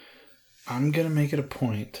I'm going to make it a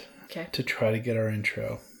point to try to get our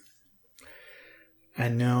intro. I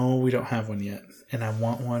know we don't have one yet, and I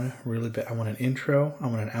want one really bad. I want an intro. I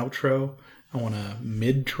want an outro. I want a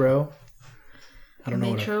mid-tro. I don't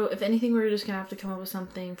know. Mid-tro. If anything, we're just going to have to come up with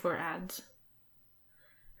something for ads.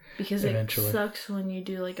 Because eventually. It sucks when you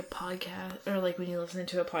do like a podcast, or like when you listen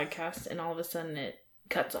to a podcast and all of a sudden it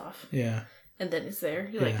cuts off. Yeah. And then it's there.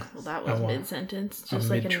 You're like, well, that was mid-sentence. Just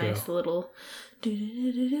like mid-tro. A nice little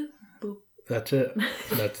do-do-do-do-do, boop. That's it.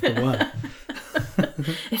 That's the one.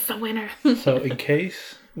 It's the winner. So in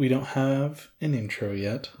case we don't have an intro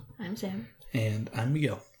yet. I'm Sam. And I'm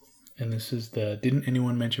Miguel. And this is the Didn't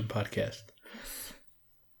Anyone Mention podcast. Yes.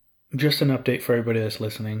 Just an update for everybody that's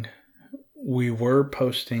listening. We were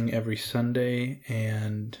posting every Sunday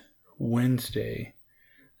and Wednesday.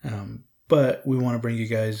 But we want to bring you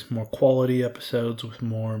guys more quality episodes with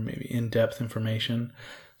more maybe in-depth information.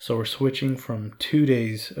 So we're switching from 2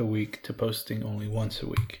 days a week to posting only once a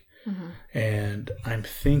week. Mm-hmm. And I'm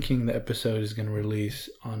thinking the episode is going to release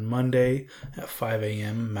on Monday at 5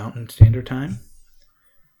 a.m. Mountain Standard Time.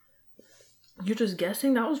 You're just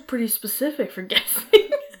guessing? That was pretty specific for guessing.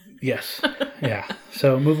 Yes. Yeah.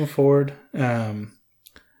 So moving forward, we're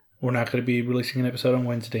not going to be releasing an episode on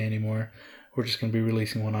Wednesday anymore. We're just going to be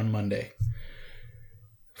releasing one on Monday.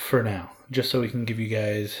 For now. Just so we can give you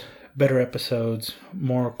guys better episodes,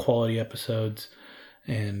 more quality episodes.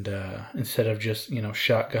 And instead of just,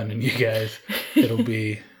 shotgunning you guys, it'll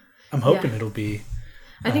be... I'm hoping it'll be...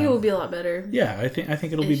 I think it will be a lot better. Yeah, I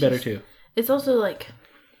think it'll be better too. It's also like...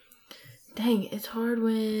 Dang, it's hard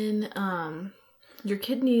when your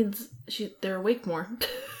kid needs... They're awake more.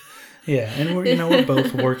 Yeah, and we're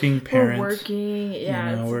both working parents. We're working,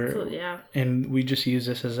 yeah. And we just use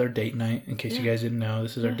this as our date night. In case you guys didn't know,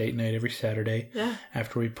 this is our date night every Saturday. Yeah.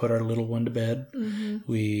 After we put our little one to bed, mm-hmm.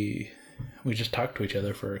 we just talk to each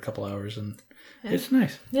other for a couple hours, and it's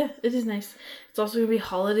nice. Yeah, it is nice. It's also gonna be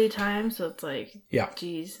holiday time, so it's like,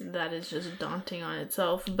 geez, that is just daunting on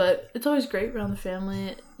itself. But it's always great around the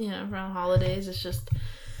family. Around holidays, it's just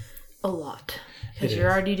a lot. Because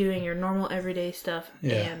you're already doing your normal everyday stuff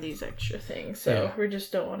and these extra things. So we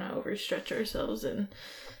just don't want to overstretch ourselves and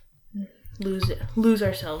lose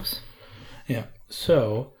ourselves. Yeah.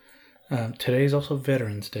 So today is also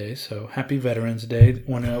Veterans Day. So happy Veterans Day.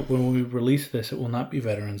 When we release this, it will not be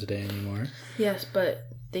Veterans Day anymore. Yes, but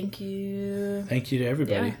thank you. Thank you to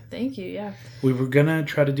everybody. Yeah, thank you, yeah. We were going to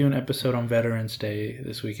try to do an episode on Veterans Day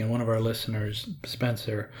this week. And one of our listeners,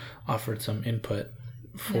 Spencer, offered some input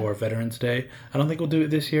for Veterans Day. I don't think we'll do it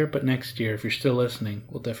this year, but next year, if you're still listening,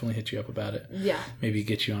 we'll definitely hit you up about it. Yeah. Maybe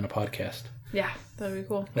get you on a podcast. Yeah, that would be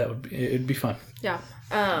cool. It'd be fun. Yeah.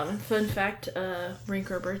 Fun fact, Marine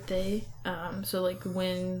Corps birthday. So like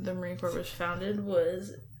when the Marine Corps was founded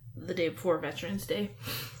was the day before Veterans Day.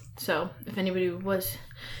 So if anybody was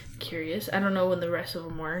curious, I don't know when the rest of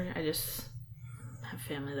them were. I just have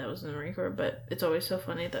family that was in the Marine Corps, but it's always so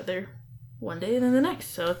funny that they're one day and then the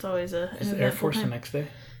next, so it's always is the Air Force time. The next day?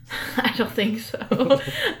 I don't think so.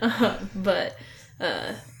 But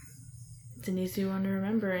it's an easy one to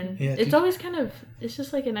remember, and it's always it's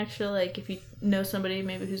just like an extra, like if you know somebody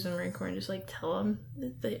maybe who's in the Marine Corps and just like tell them,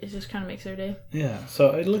 it just kind of makes their day. Yeah, so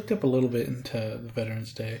I looked up a little bit into the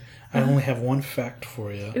Veterans Day. I only have one fact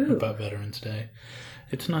for you about Veterans Day.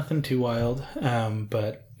 It's nothing too wild,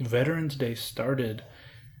 but Veterans Day started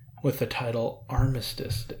with the title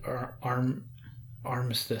Armistice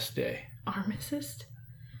Day. Armistice?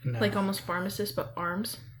 No. Like almost pharmacist, but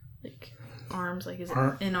arms? Like arms, like is it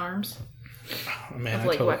in arms? Oh, man,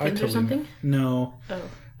 of weapons or something? No. Oh.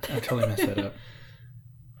 I totally messed that up.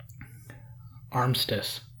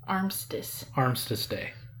 Armistice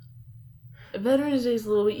Day. Veterans Day is a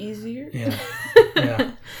little bit easier. Yeah.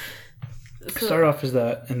 Yeah. So, start off as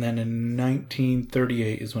that, and then in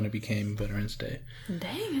 1938 is when it became Veterans Day.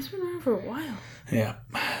 Dang, it's been around for a while. Yeah,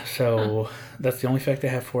 so that's the only fact I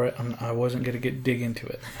have for it. I wasn't going to dig into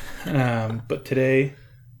it. But today,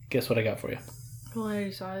 guess what I got for you? Well, I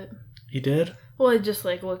already saw it. You did? Well, I just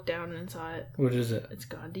looked down and saw it. What is it? It's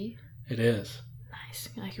Gandhi. It is. Nice.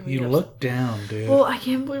 I can read you looked down, dude. Well, I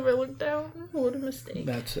can't believe I looked down. What a mistake.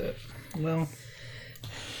 That's it. Well,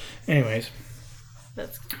 anyways.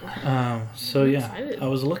 That's so yeah, excited. I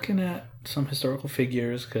was looking at some historical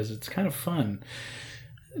figures because it's kind of fun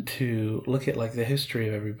to look at like the history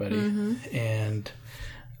of everybody. Mm-hmm. And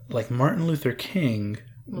like Martin Luther King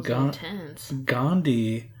was intense.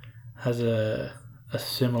 Gandhi has a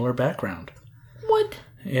similar background. What?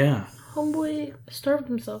 Yeah. Homeboy starved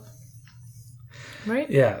himself. Right?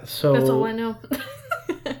 Yeah, so that's all I know.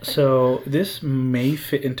 So this may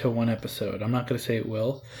fit into one episode. I'm not going to say it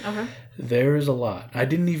will. Okay. There is a lot.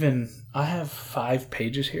 I have 5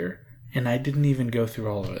 pages here, and I didn't even go through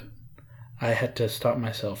all of it. I had to stop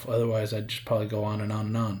myself. Otherwise, I'd just probably go on and on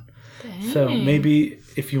and on. Dang. So maybe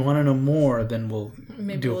if you want to know more, then we'll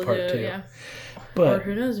do a part 2. Yeah. But, or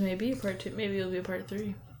who knows, maybe a part 2. Maybe it'll be a part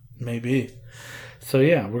 3. Maybe. So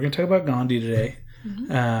yeah, we're going to talk about Gandhi today.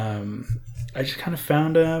 I just kind of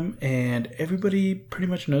found him, and everybody pretty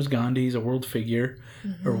much knows Gandhi. He's a world figure,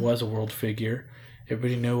 or was a world figure.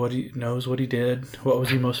 Everybody knows what he did. What was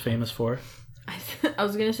he most famous for? I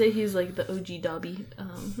was gonna say he's like the OG Dobby.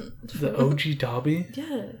 The OG Dobby?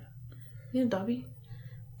 Yeah. You know Dobby?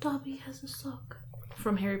 Dobby has a sock.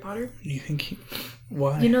 From Harry Potter. You think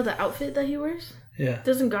why? You know the outfit that he wears? Yeah.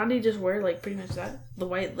 Doesn't Gandhi just wear like pretty much that? The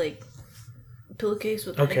white like pillowcase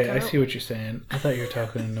with the Okay, head I cut see out? what you're saying. I thought you were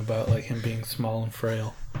talking about like him being small and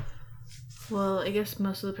frail. Well, I guess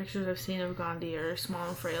most of the pictures I've seen of Gandhi are small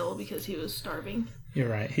and frail because he was starving. You're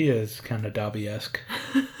right. He is kind of Dobby-esque.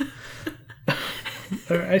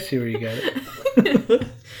 I see where you got it.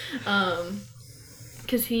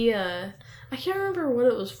 Cause he, I can't remember what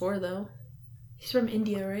it was for though. He's from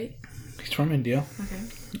India, right? He's from India. Okay.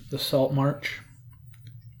 The Salt March.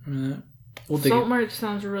 We'll dig Salt it. March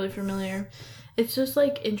sounds really familiar. It's just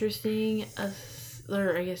like interesting,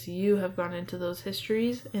 or I guess you have gone into those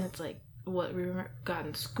histories, and it's like what we got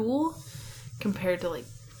in school compared to like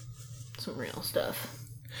some real stuff.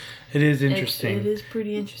 It is interesting. It is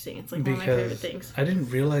pretty interesting. It's like one of my favorite things. I didn't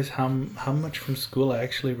realize how much from school I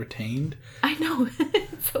actually retained. I know.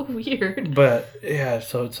 It's so weird. But yeah,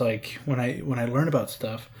 so it's like when I learn about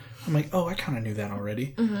stuff, I'm like, oh, I kind of knew that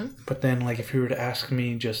already. But then, like, if you were to ask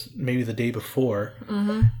me just maybe the day before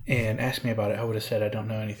and ask me about it, I would have said I don't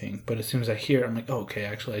know anything. But as soon as I hear it, I'm like, oh, okay,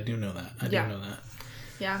 actually, I do know that. I do know that.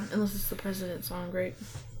 Yeah, unless it's the President song, right?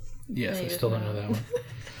 Yes, I still don't know that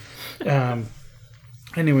one.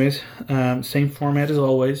 Anyways, same format as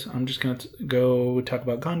always. I'm just going to go talk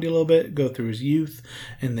about Gandhi a little bit, go through his youth,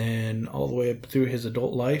 and then all the way up through his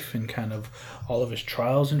adult life and kind of all of his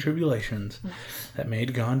trials and tribulations that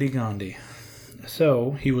made Gandhi Gandhi.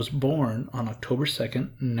 So, he was born on October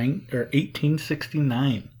 2nd,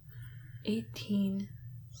 1869.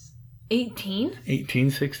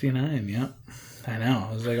 1869, yeah. I know,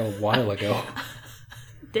 it was like a while ago.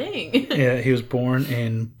 Dang. Yeah, he was born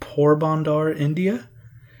in Porbandar, India.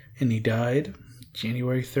 And he died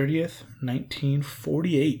January 30th,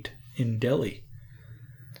 1948 in Delhi.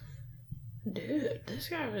 Dude, this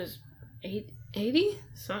guy was 80?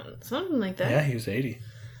 Something like that. Yeah, he was 80.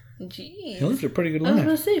 Jeez. He lived a pretty good life. I was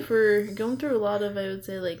going to say, for going through a lot of, I would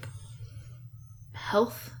say, like,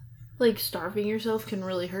 health, like, starving yourself can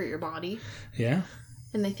really hurt your body. Yeah.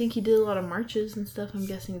 And I think he did a lot of marches and stuff, I'm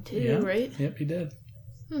guessing, too, right? Yep, he did.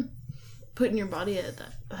 Putting your body at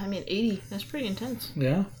that. 80, that's pretty intense.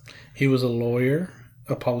 Yeah. He was a lawyer,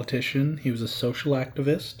 a politician, he was a social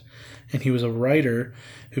activist, and he was a writer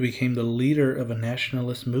who became the leader of a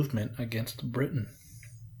nationalist movement against Britain.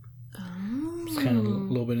 Oh. It's kind of a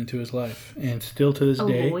little bit into his life. And still to this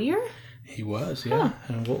day... A lawyer? He was, yeah. Huh.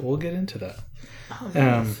 And we'll get into that. Oh,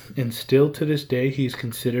 nice. And still to this day, he's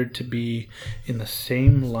considered to be in the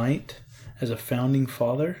same light as a founding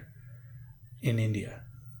father in India.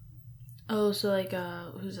 Oh, so like,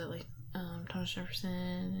 who's that, like, Thomas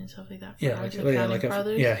Jefferson and stuff like that?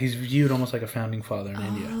 Yeah, he's viewed almost like a founding father in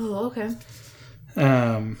India. Oh, okay.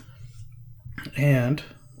 And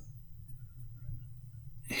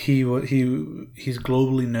he's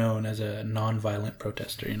globally known as a nonviolent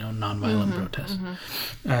protester, nonviolent protest.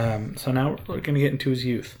 So now we're going to get into his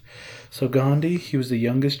youth. So Gandhi, he was the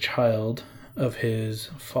youngest child of his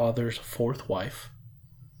father's 4th wife.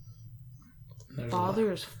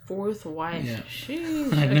 Father's 4th wife. Yeah.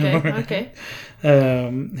 Sheesh. I know, Okay.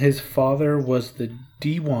 His father was the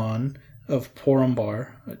Diwan of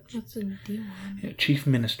Porambar. What's a Diwan? Chief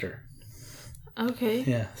minister. Okay.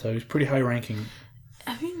 Yeah, so he was pretty high ranking.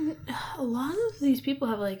 I mean, a lot of these people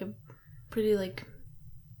have like a pretty like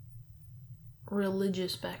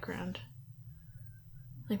religious background.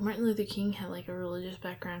 Like Martin Luther King had like a religious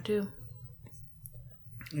background too.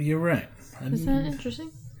 You're right. Is that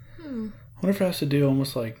interesting? I wonder if it has to do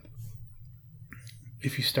almost like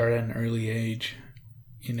if you start at an early age,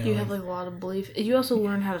 you have like a lot of belief. You also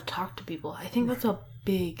learn how to talk to people. I think that's a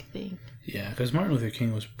big thing. Yeah, because Martin Luther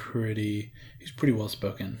King was pretty well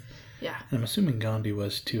spoken. Yeah. And I'm assuming Gandhi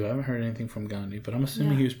was too. I haven't heard anything from Gandhi, but I'm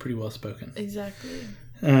assuming he was pretty well spoken. Exactly.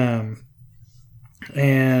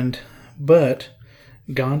 But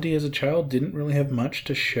Gandhi as a child didn't really have much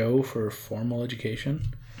to show for formal education.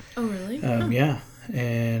 Oh, really? Yeah.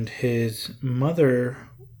 And his mother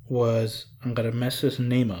was, I'm going to mess this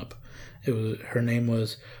name up. Her name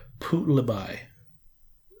was Putlibai.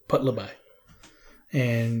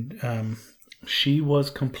 And she was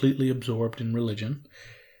completely absorbed in religion.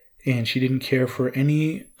 And she didn't care for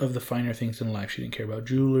any of the finer things in life. She didn't care about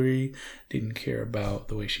jewelry, didn't care about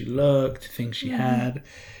the way she looked, things she had.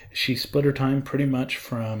 She split her time pretty much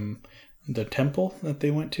from the temple that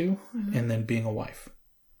they went to and then being a wife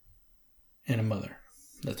and a mother.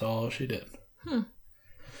 That's all she did.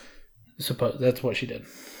 That's what she did.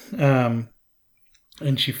 And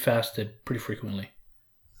she fasted pretty frequently.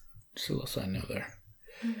 Just a little side note there.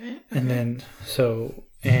 Okay. And then,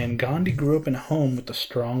 and Gandhi grew up in a home with the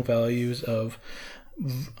strong values of,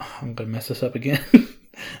 I'm going to mess this up again,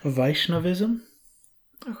 Vaishnavism.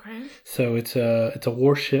 Okay. So it's a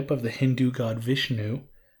worship of the Hindu god Vishnu,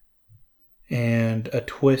 and a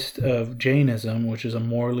twist of Jainism, which is a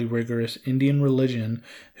morally rigorous Indian religion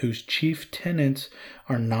whose chief tenets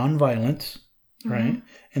are nonviolence, right?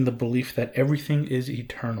 And the belief that everything is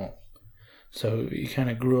eternal. So he kind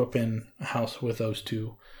of grew up in a house with those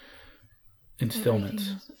two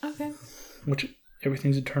instillments. Okay. Which,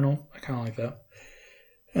 everything's eternal. I kind of like that.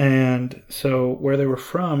 And so where they were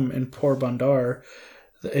from in Porbandar,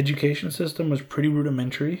 the education system was pretty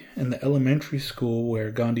rudimentary. In the elementary school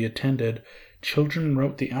where Gandhi attended, children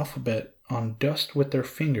wrote the alphabet on dust with their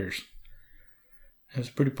fingers. It was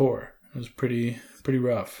pretty poor. It was pretty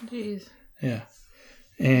rough. Jeez. Yeah.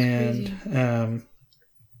 And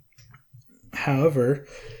however,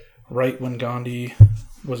 right when Gandhi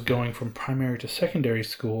was going from primary to secondary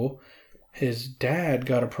school, his dad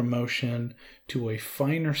got a promotion to a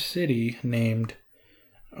finer city named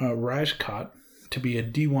Rajkot to be a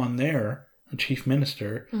Diwan there, a chief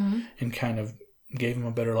minister, and kind of gave him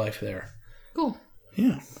a better life there. Cool.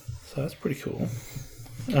 Yeah, so that's pretty cool.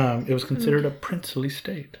 It was considered a princely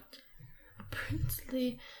state. A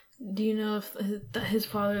princely... Do you know if his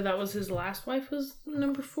father, that was his last wife, was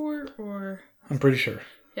number 4, or... I'm pretty sure.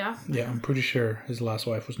 Yeah? Yeah, I'm pretty sure his last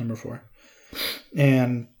wife was number 4.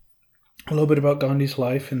 And a little bit about Gandhi's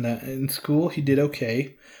life, in school he did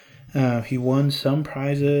okay. He won some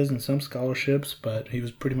prizes and some scholarships, but he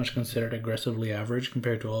was pretty much considered aggressively average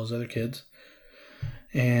compared to all his other kids.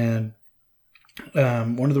 And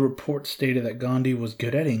one of the reports stated that Gandhi was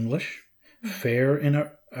good at English, fair in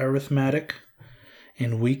arithmetic,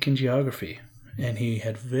 and weak in geography. And he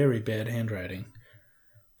had very bad handwriting.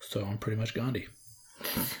 So I'm pretty much Gandhi.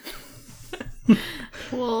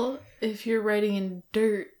 Well, if you're writing in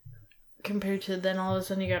dirt compared to then all of a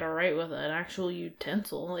sudden you gotta write with an actual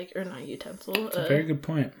utensil, or not utensil. That's a very good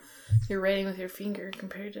point. You're writing with your finger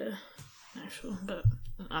compared to actual, but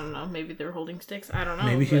I don't know, maybe they were holding sticks. I don't know.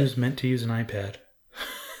 Maybe he was meant to use an iPad.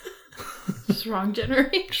 Just wrong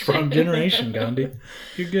generation. Just wrong generation, Gandhi.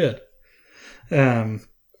 You're good.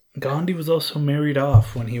 Gandhi was also married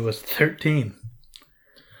off when he was 13.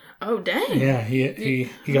 Oh, dang. Yeah, he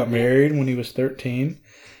got married when he was 13.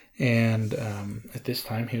 And at this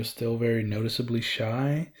time, he was still very noticeably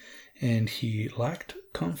shy. And he lacked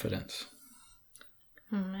confidence.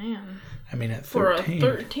 Oh, man. I mean, at 13...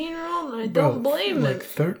 For a 13-year-old, I don't blame him. Like,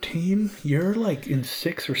 13, you're like in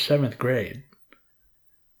 6th or 7th grade.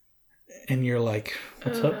 And you're like,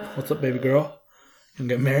 what's up? What's up, baby girl? You gonna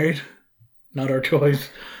get married? Not our choice.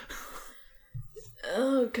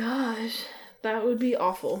 Oh, gosh. That would be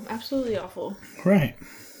awful. Absolutely awful. Right.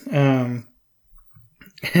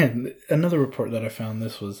 And another report that I found,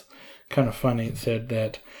 this was kind of funny. It said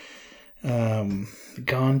that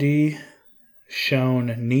Gandhi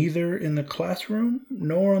shone neither in the classroom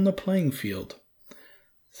nor on the playing field.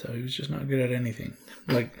 So he was just not good at anything.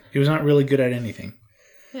 He was not really good at anything.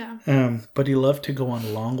 Yeah. But he loved to go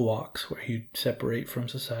on long walks where he'd separate from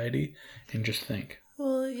society and just think.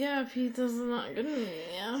 Well, yeah, if he does not good,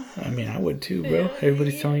 yeah. I mean, I would too, bro. Yeah,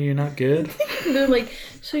 everybody's telling you you're not good. They're like,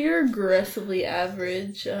 so you're aggressively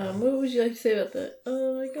average. What would you like to say about that?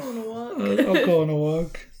 I go on a walk. I'll go on a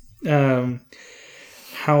walk.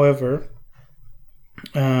 However,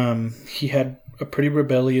 he had a pretty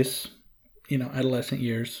rebellious, adolescent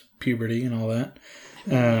years, puberty and all that.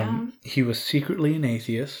 He was secretly an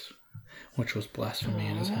atheist, which was blasphemy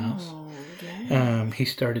in his house. He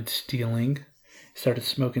started stealing, started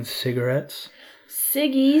smoking cigarettes.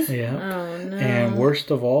 Ciggies? Yeah. Oh, no. And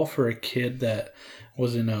worst of all, for a kid that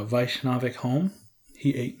was in a Vaishnavic home,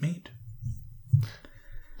 he ate meat.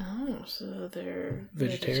 Oh, so they're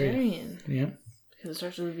vegetarian. Yeah. Because it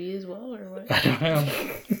starts with a V as well, or what? I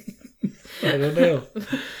don't know.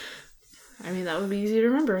 I mean, that would be easy to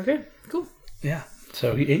remember. Okay, cool. Yeah.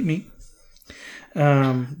 So he ate meat.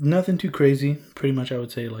 Nothing too crazy. Pretty much, I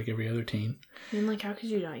would say, like every other teen. I mean, how could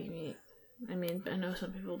you not eat meat? I mean, I know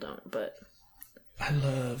some people don't, but I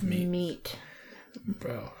love meat. Meat.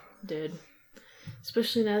 Bro. Dude.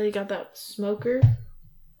 Especially now that you got that smoker.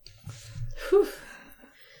 Whew.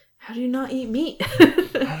 How do you not eat meat?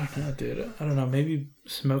 I don't know, dude. I don't know. Maybe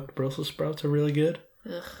smoked Brussels sprouts are really good.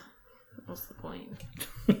 Ugh. What's the point?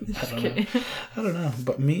 I don't know.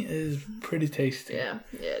 But meat is pretty tasty. Yeah,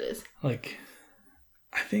 it is. Like,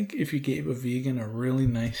 I think if you gave a vegan a really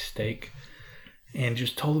nice steak and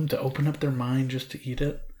just told them to open up their mind just to eat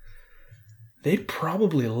it, they'd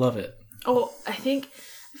probably love it. Oh, I feel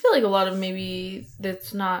like a lot of maybe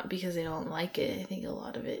that's not because they don't like it. I think a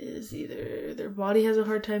lot of it is either their body has a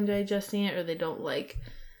hard time digesting it or they don't like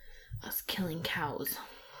us killing cows.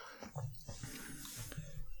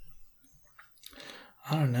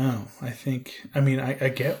 I don't know. I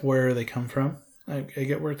get where they come from. I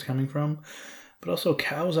get where it's coming from. But also,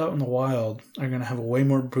 cows out in the wild are going to have a way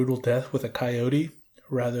more brutal death with a coyote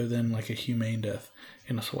rather than like a humane death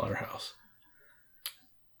in a slaughterhouse.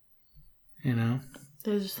 You know?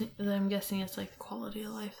 I'm guessing it's like the quality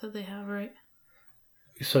of life that they have, right?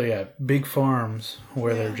 So yeah, big farms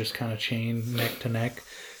where they're just kind of chained neck to neck.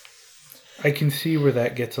 I can see where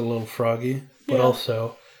that gets a little froggy, but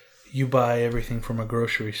also you buy everything from a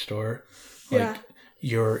grocery store. Like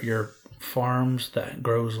your farms that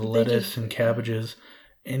grows lettuce and cabbages,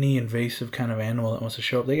 any invasive kind of animal that wants to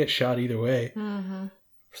show up, they get shot either way. Mm-hmm.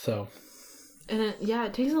 So. And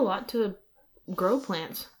it takes a lot to grow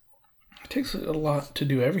plants. It takes a lot to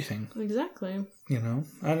do everything. Exactly. You know,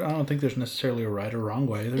 I don't think there's necessarily a right or wrong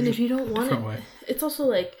way. And if you don't want it, it's also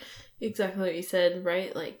like exactly what you said,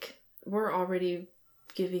 right? Like we're already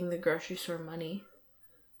giving the grocery store money.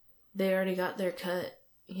 They already got their cut,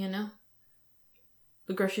 you know?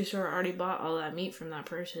 The grocery store already bought all that meat from that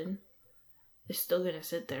person. It's still gonna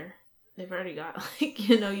sit there. They've already got,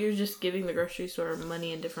 you're just giving the grocery store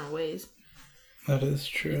money in different ways. That is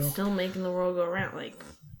true. It's still making the world go around,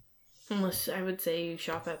 unless I would say you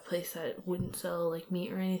shop at a place that wouldn't sell like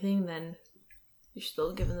meat or anything, then you're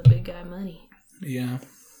still giving the big guy money. Yeah.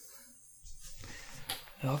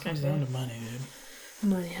 It all comes down to money, dude.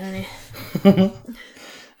 Money, honey.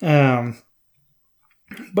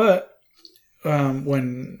 But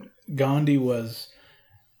when Gandhi was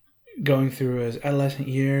going through his adolescent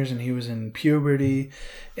years and he was in puberty,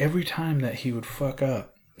 every time that he would fuck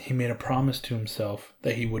up, he made a promise to himself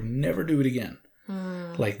that he would never do it again.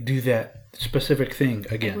 Like, do that specific thing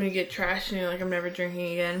again. Like when you get trashed and you're like, I'm never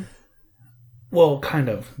drinking again. Well, kind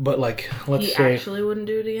of. But, like, let's say... He actually wouldn't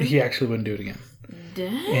do it again? He actually wouldn't do it again.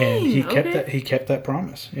 Dang. And he kept that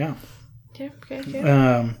promise. Yeah.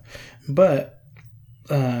 Okay. But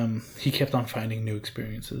he kept on finding new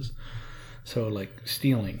experiences. So, like,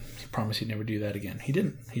 stealing. He promised he'd never do that again. He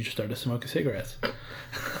didn't. He just started smoking cigarettes.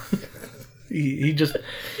 He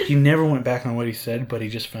never went back on what he said, but he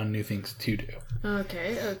just found new things to do.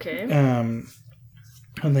 Okay.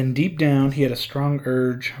 And then deep down, he had a strong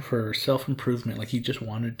urge for self-improvement. Like, he just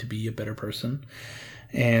wanted to be a better person.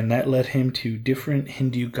 And that led him to different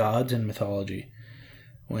Hindu gods and mythology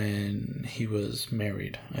when he was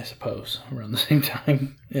married, I suppose, around the same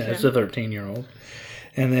time. Yeah, as a 13-year-old.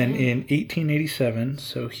 And then in 1887,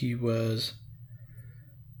 so he was...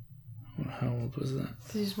 How old was that?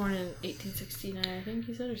 He was born in 1869, I think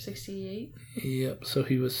you said, or 68? Yep, so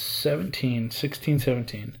he was 16,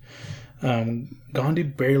 17. Gandhi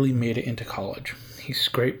barely made it into college. He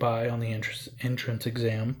scraped by on the entrance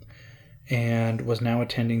exam and was now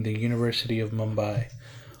attending the University of Mumbai,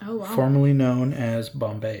 formerly known as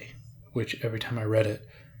Bombay, which every time I read it,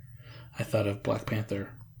 I thought of Black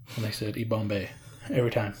Panther when they said Bombay.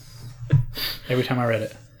 Every time I read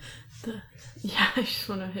it. I just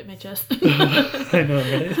want to hit my chest. I know,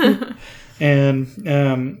 right?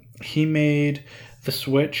 And he made the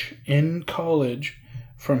switch in college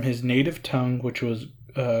from his native tongue, which was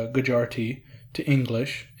Gujarati, to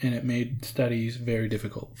English, and it made studies very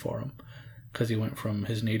difficult for him because he went from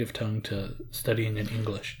his native tongue to studying in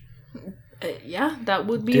English. That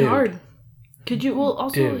would be hard. Could you? Well,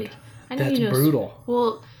 also, dude, I know that's brutal.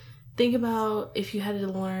 Well, think about if you had to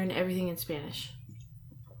learn everything in Spanish.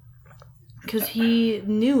 Because he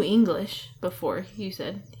knew English before, you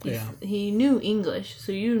said. He knew English,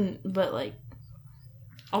 but like,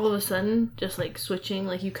 all of a sudden, just like switching,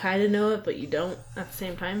 like you kind of know it, but you don't at the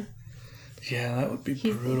same time. Yeah, that would be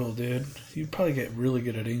brutal, dude. You'd probably get really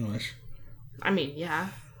good at English. I mean, yeah.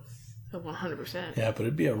 100%. Yeah, but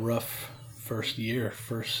it'd be a rough second year.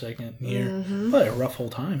 Mm-hmm. Probably a rough whole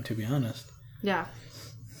time, to be honest. Yeah.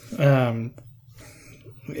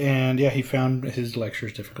 And yeah, he found his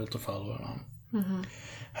lectures difficult to follow on. Mm-hmm.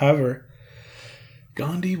 However,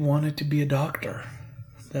 Gandhi wanted to be a doctor,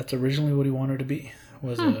 That's originally what he wanted to be.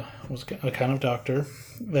 Was a kind of doctor,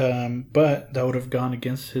 but that would have gone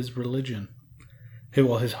against his religion.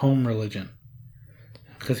 His home religion,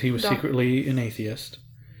 because he was secretly an atheist.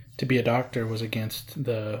 To be a doctor was against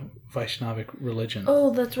the Vaishnavic religion.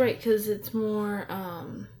 Oh, that's right, because it's more,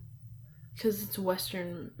 because it's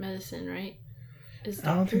Western medicine, right?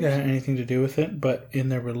 I don't think that had anything to do with it, but in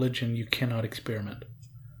their religion, you cannot experiment.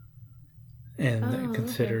 And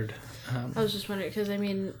considered... Okay. I was just wondering, because, I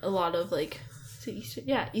mean, a lot of, like,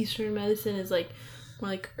 Eastern medicine is, like,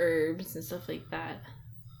 more like herbs and stuff like that.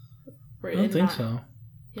 I don't think so.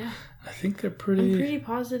 Yeah. I think they're pretty... I'm pretty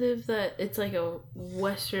positive that it's, like, a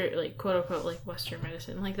Western, like, quote-unquote, like, Western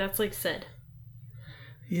medicine. Like, that's, like, said.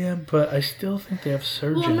 Yeah, but I still think they have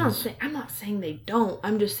surgeons. Well, I'm not saying they don't.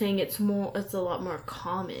 I'm just saying it's a lot more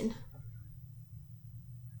common.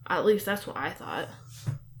 At least that's what I thought.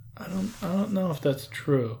 I don't know if that's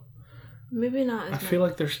true. Maybe not. I feel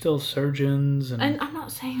like there's still surgeons and I'm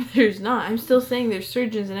not saying there's not. I'm still saying there's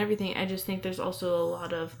surgeons and everything. I just think there's also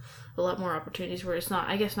a lot more opportunities where it's not.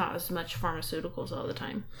 I guess not as much pharmaceuticals all the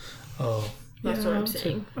time. Oh. That's what I'm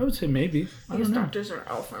saying. I would say maybe. I guess doctors are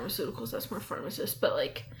all pharmaceuticals. That's more pharmacists. But,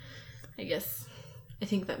 like, I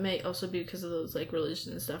think that may also be because of those, like,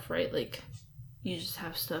 religion and stuff, right? Like, you just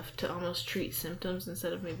have stuff to almost treat symptoms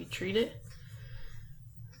instead of maybe treat it.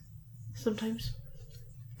 Sometimes.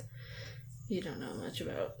 You don't know much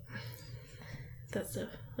about that stuff.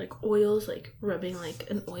 Like, oils, like, rubbing,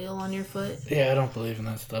 like, an oil on your foot. Yeah, I don't believe in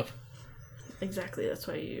that stuff. Exactly. That's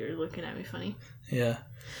why you're looking at me funny. Yeah.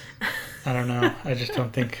 I don't know. I just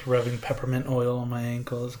don't think rubbing peppermint oil on my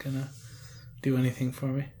ankle is going to do anything for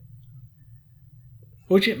me.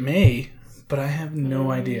 Which it may, but I have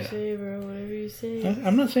no idea. Whatever you say, bro. Whatever you say.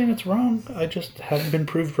 I'm not saying it's wrong. I just haven't been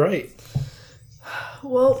proved right.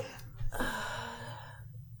 Well,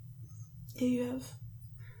 you have.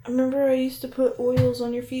 I remember I used to put oils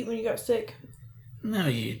on your feet when you got sick. No,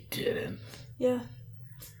 you didn't. Yeah.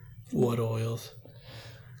 What oils?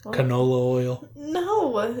 Well, canola oil?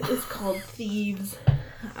 No, it's called thieves.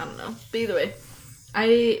 I don't know. But either way,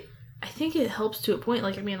 I think it helps to a point.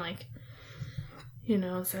 Like, I mean, like, you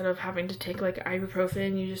know, instead of having to take, like,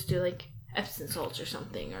 ibuprofen, you just do, like, Epsom salts or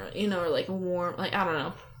something. Or, you know, or, like, warm, like, I don't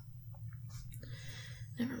know.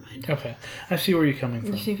 Never mind. Okay. I see where you're coming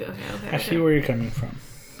from. I see where you're coming from.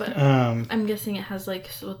 But I'm guessing it has, like,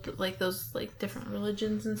 like, those, like, different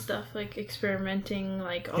religions and stuff, like, experimenting,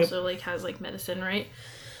 like, also, like, has, like, medicine, right?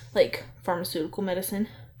 Like, pharmaceutical medicine.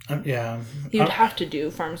 Yeah. You'd have to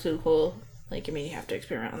do pharmaceutical, like, I mean, you have to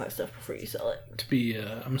experiment on that stuff before you sell it. To be,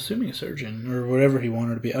 I'm assuming a surgeon, or whatever he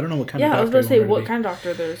wanted to be. I don't know what kind of doctor. Yeah, I was going to say, what kind of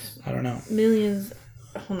doctor? There's... I don't know. Millions...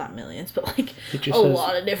 Well, not millions, but, like,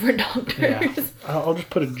 lot of different doctors. Yeah. I'll just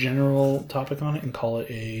put a general topic on it and call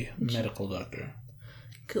it a medical doctor.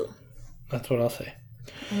 Cool. That's what I'll say.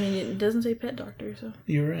 I mean, it doesn't say pet doctor, so...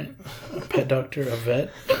 You're right. A pet doctor, a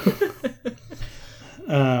vet.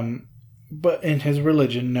 But in his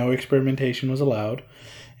religion, no experimentation was allowed.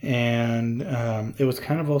 And it was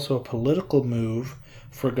kind of also a political move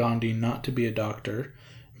for Gandhi not to be a doctor,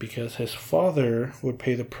 because his father would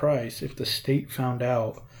pay the price if the state found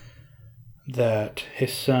out that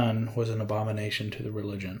his son was an abomination to the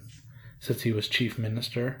religion, since he was chief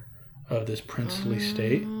minister of this princely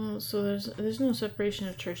state. So there's no separation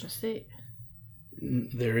of church and state.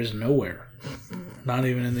 There is nowhere. Not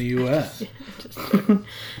even in the U.S.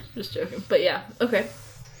 Just joking. But yeah, okay.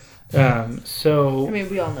 So... I mean,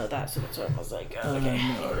 we all know that, so that's why I was like,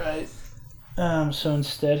 okay. All right. So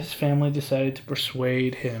instead, his family decided to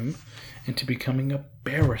persuade him into becoming a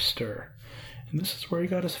barrister. And this is where he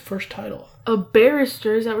got his first title. A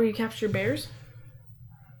barrister? Is that where you capture bears?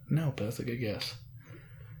 No, but that's a good guess.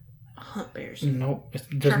 Hunt bears. Nope.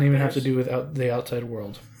 It doesn't even have to do with the outside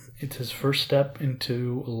world. It's his first step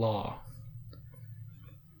into law.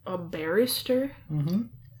 A barrister? Mm-hmm.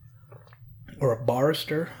 Or a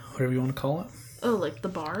barrister, whatever you want to call it. Oh, like the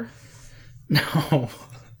bar? No.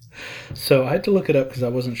 So I had to look it up because I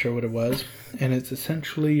wasn't sure what it was. And it's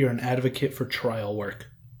essentially you're an advocate for trial work.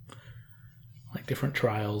 Like different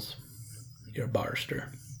trials. You're a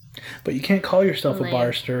barrister. But you can't call yourself a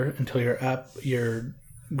barrister until you're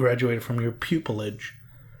graduated from your pupillage.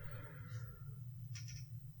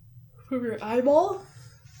 From your eyeball?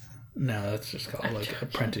 No, that's just called like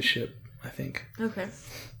apprenticeship, I think. Okay.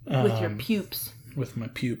 With your pupes. With my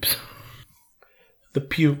pupes. The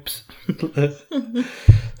pupes.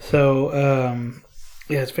 So,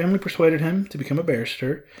 his family persuaded him to become a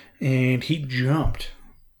barrister, and he jumped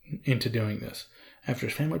into doing this. After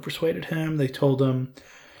his family persuaded him, they told him,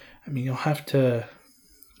 I mean, you'll have to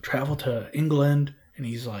travel to England, and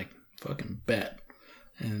he's like, fucking bet.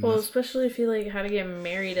 And well, especially if you like had to get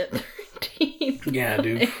married at 13. Yeah,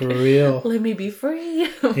 dude, like, for real. Let me be free.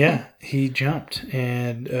 Yeah, he jumped.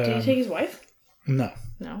 And did he take his wife? No.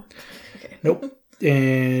 No. Okay. Nope.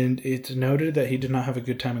 And it's noted that he did not have a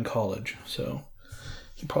good time in college, so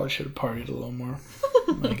he probably should have partied a little more,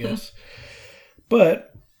 I guess.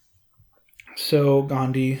 But so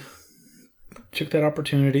Gandhi took that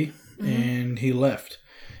opportunity and he left.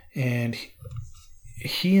 And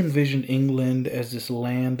he envisioned England as this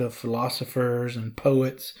land of philosophers and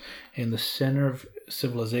poets and the center of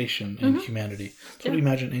civilization and humanity. That's what he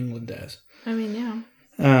imagined England as. I mean, yeah.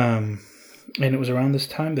 And it was around this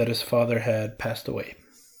time that his father had passed away.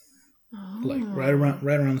 Oh. Like right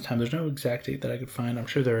around this time. There's no exact date that I could find. I'm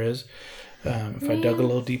sure there is. If I dug a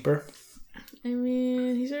little deeper. I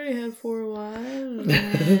mean, he's already had 4 wives.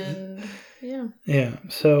 And yeah. Yeah.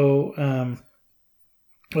 So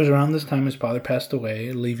it was around this time his father passed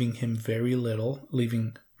away, leaving him very little,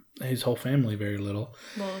 leaving his whole family very little.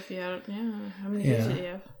 Well, if you had, how many kids did he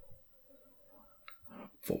have?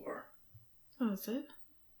 4. Oh, that's it?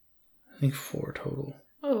 I think 4 total.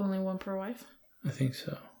 Oh, only 1 per wife? I think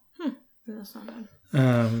so. That's not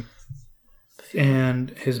bad.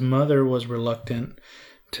 And his mother was reluctant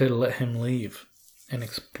to let him leave and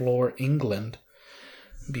explore England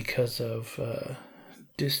because of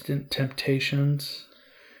distant temptations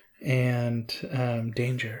and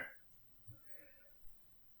danger.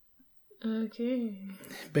 Okay.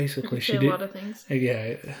 Basically, she did did a lot of things.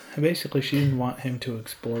 Yeah, basically, she didn't want him to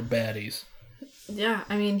explore baddies. Yeah,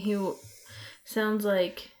 I mean, he sounds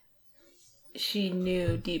like she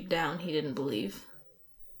knew deep down he didn't believe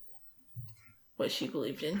what she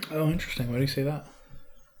believed in. Oh, interesting. Why do you say that?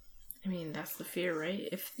 I mean, that's the fear, right?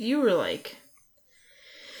 If you were like,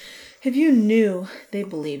 if you knew they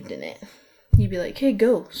believed in it, you'd be like, hey,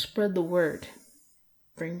 go, spread the word.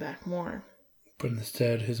 Bring back more. But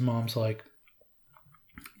instead, his mom's like,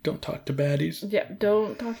 don't talk to baddies. Yeah,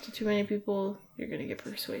 don't talk to too many people. You're going to get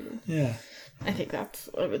persuaded. Yeah. I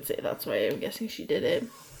would say that's why I'm guessing she did it.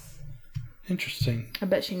 Interesting. I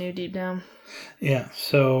bet she knew deep down. Yeah,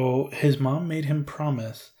 so his mom made him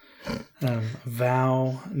promise,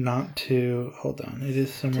 vow not to, hold on, it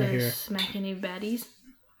is somewhere to here. Smack any baddies?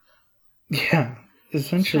 Yeah,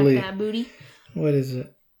 essentially. Smack that booty? What is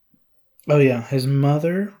it? Oh yeah, his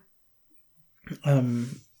mother,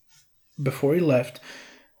 before he left,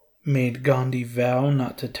 made Gandhi vow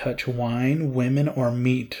not to touch wine, women, or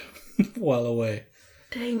meat while away.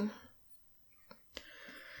 Dang.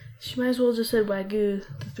 She might as well just said Wagyu,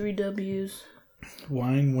 the 3 W's.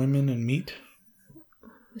 Wine, women, and meat?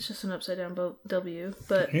 It's just an upside down W,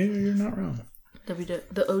 but... You're not wrong. The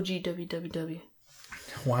OG WWW.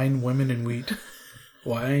 Wine, women, and wheat.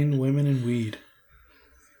 Wine, women, and weed.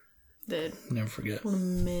 Dude. Never forget. What a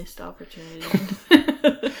missed opportunity.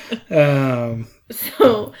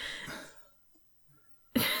 So...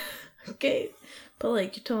 Okay. But,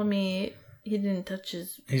 like, you're telling me he didn't touch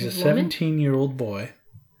his He's his a 17-year-old boy.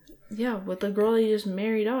 Yeah, with the girl he just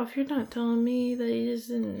married off, you're not telling me that he just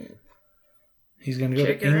didn't... He's going to go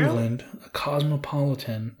to England, a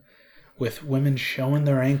cosmopolitan, with women showing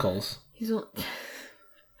their ankles.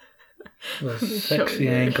 Those sexy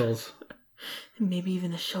ankles. Maybe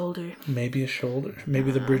even a shoulder. Maybe a shoulder.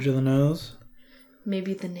 Maybe the bridge of the nose.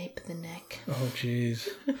 Maybe the nape of the neck. Oh, jeez.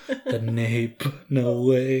 The nape. No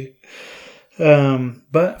way.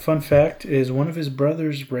 But fun fact is one of his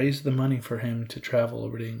brothers raised the money for him to travel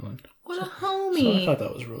over to England. What a homie. So I thought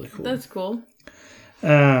that was really cool. That's cool.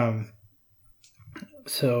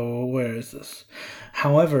 So where is this?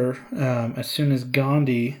 However, as soon as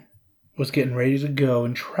Gandhi was getting ready to go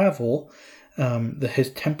and travel,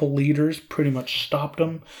 his temple leaders pretty much stopped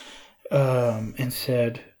him and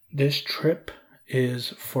said, this trip is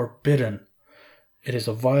forbidden. It is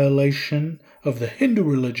a violation of the Hindu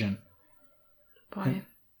religion. Why?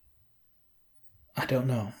 I don't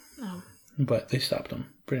know. Oh. But they stopped him,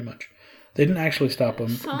 pretty much. They didn't actually stop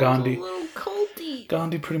him. Gandhi. A little culty.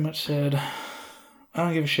 Gandhi pretty much said, I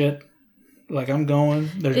don't give a shit. Like, I'm going.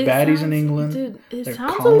 There's baddies in England. Dude, it They're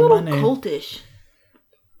sounds a little cultish.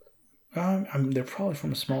 They're probably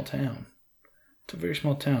from a small town. It's a very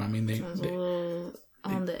small town. I mean, they... Sounds a little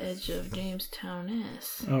on the edge of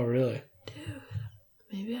Jamestown-esque. Oh, really? Dude,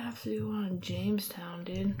 maybe I have to go on Jamestown,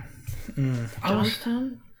 dude.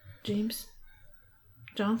 Johnstown?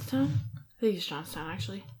 Johnstown? I think it's Johnstown,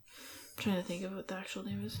 actually. I'm trying to think of what the actual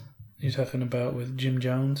name is. You're talking about with Jim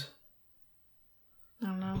Jones? I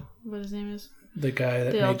don't know what his name is. The guy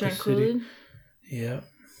that they all made the drank city. Kool-Aid? Yeah.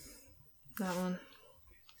 That one.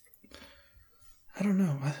 I don't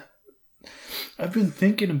know. I've been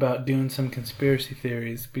thinking about doing some conspiracy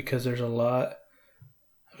theories because there's a lot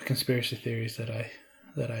conspiracy theories that I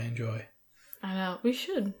enjoy. I know. We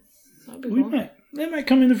should. That'd be We cool. might. They might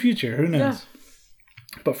come in the future. Who knows? Yeah.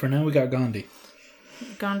 But for now, we got Gandhi.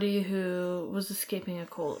 Gandhi, who was escaping a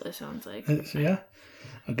cult, it sounds like. Yeah.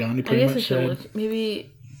 Gandhi I pretty guess I much should said... look.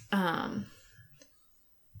 Maybe,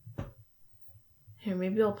 here,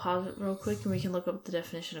 maybe I'll pause it real quick and we can look up what the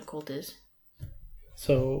definition of cult is.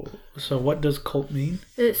 So what does cult mean?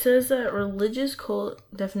 It says that religious cult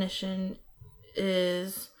definition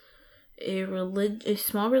is a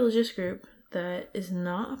small religious group that is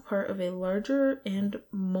not a part of a larger and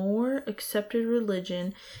more accepted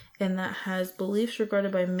religion and that has beliefs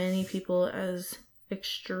regarded by many people as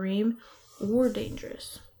extreme or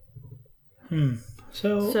dangerous.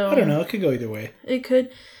 So I don't know. It could go either way. It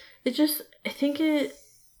could. It just. I think it's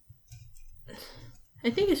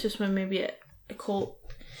just when maybe a cult,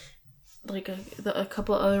 like a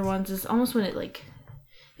couple of other ones, is almost when it like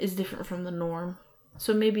is different from the norm.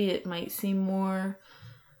 So maybe it might seem more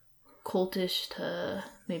cultish to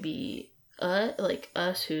maybe like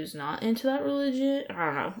us who's not into that religion.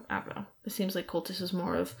 I don't know. It seems like cultish is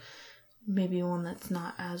more of maybe one that's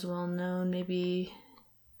not as well known. Maybe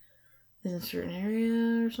in a certain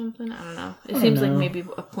area or something. I don't know. It seems like maybe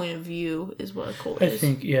a point of view is what a cult is.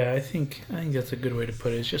 I think that's a good way to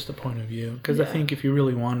put it. It's just a point of view. Because I think if you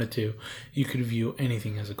really wanted to, you could view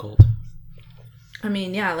anything as a cult. I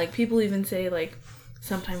mean, yeah, like people even say like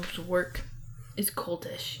sometimes work is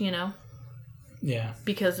cultish, you know? Yeah.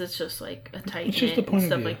 Because it's just like a tight knit and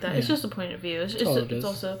stuff like that. Yeah. It's just a point of view. It's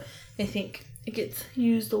also, I think it gets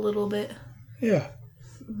used a little bit. Yeah.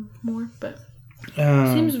 More, but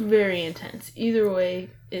it seems very intense. Either way,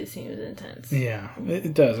 it seems intense. Yeah,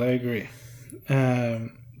 it does. I agree.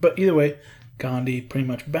 But either way, Gandhi pretty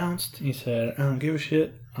much bounced. He said, I don't give a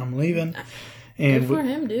shit. I'm leaving. And good for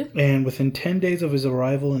him, dude. And within 10 days of his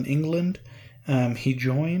arrival in England, he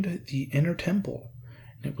joined the Inner Temple.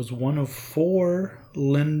 It was one of 4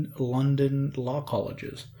 London law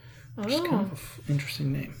colleges, which is kind of an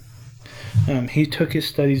interesting name. He took his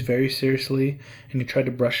studies very seriously, and he tried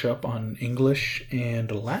to brush up on English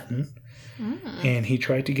and Latin. And he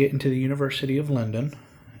tried to get into the University of London.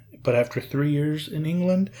 But after 3 years in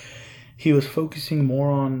England, he was focusing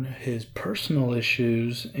more on his personal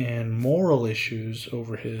issues and moral issues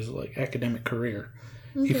over his academic career.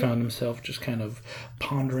 Okay. He found himself just kind of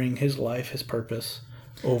pondering his life, his purpose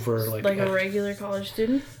over a regular college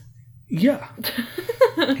student. Yeah,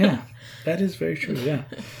 yeah, that is very true. Yeah.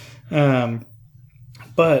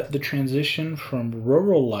 But the transition from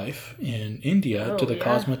rural life in India to the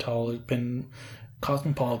cosmopolitan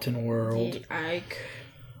world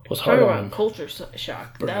was hard on him. Talk about culture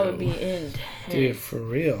shock. Bro. That would be intense. Dude, for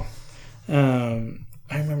real. I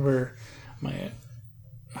remember I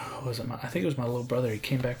think it was my little brother. He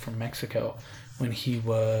came back from Mexico when he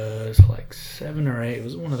was 7 or 8. It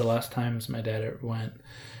was one of the last times my dad ever went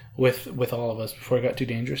with all of us before it got too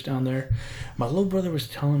dangerous down there. My little brother was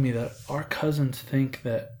telling me that our cousins think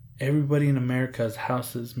that everybody in America's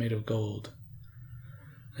house is made of gold.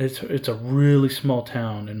 It's a really small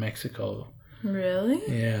town in Mexico. Really?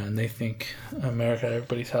 Yeah, and they think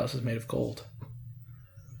everybody's house is made of gold.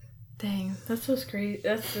 Dang, that's so crazy.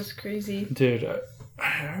 That's just crazy. Dude,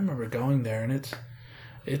 I remember going there, and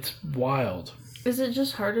it's wild. Is it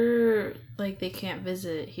just harder, they can't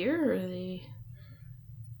visit here, or they...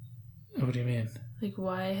 What do you mean?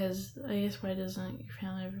 Why doesn't your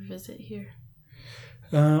family ever visit here?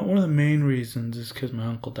 One of the main reasons is because my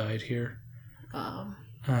uncle died here. Oh.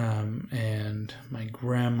 And my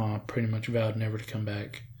grandma pretty much vowed never to come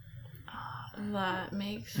back. That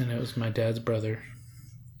makes... And it was my dad's brother.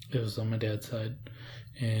 It was on my dad's side.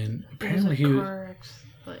 And apparently it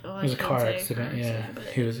was a car accident. Yeah.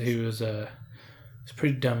 It was a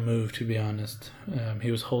pretty dumb move, to be honest.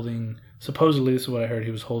 He was holding... Supposedly, this is what I heard.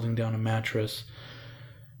 He was holding down a mattress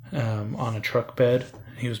on a truck bed.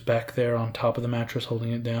 He was back there on top of the mattress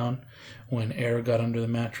holding it down when air got under the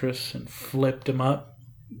mattress and flipped him up.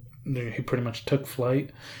 He pretty much took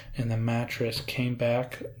flight, and the mattress came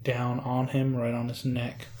back down on him, right on his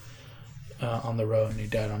neck, on the road, and he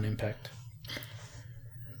died on impact.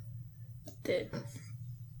 Dude,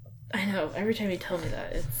 I know. Every time you tell me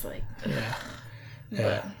that, it's like... Yeah.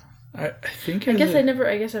 Yeah. I guess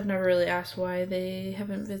I've never really asked why they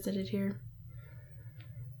haven't visited here.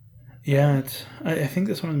 Yeah, I think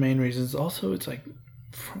that's one of the main reasons. Also, it's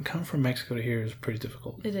coming from Mexico to here is pretty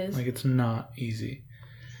difficult. It is. It's not easy.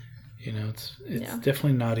 It's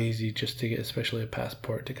definitely not easy just to get, especially a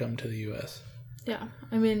passport, to come to the U.S. Yeah,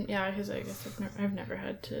 I mean, because I guess I've never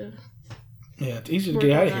had to. Yeah, it's easy to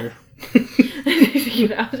get out of here. To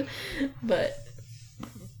get out, but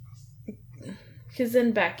Because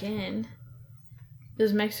then back in,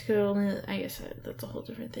 does Mexico only... I guess that's a whole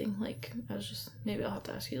different thing. Like, I was just... Maybe I'll have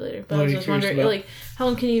to ask you later. But I was just wondering, like, how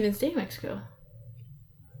long can you even stay in Mexico?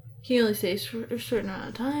 Can you only stay for a certain amount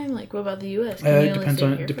of time? Like, what about the U.S.? It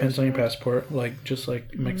depends on your passport. Like, just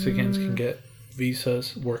like Mexicans can get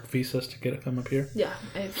visas, work visas to come up here. Yeah,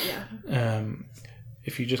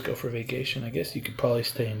 if you just go for vacation, I guess you could probably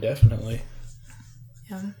stay indefinitely.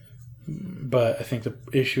 Yeah. But I think the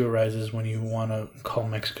issue arises when you want to call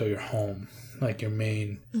Mexico your home, like your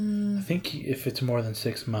main. I think if it's more than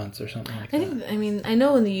 6 months or something like that. I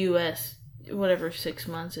know in the U.S., whatever 6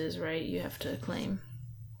 months is, right, you have to claim.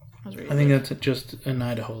 I think that's just an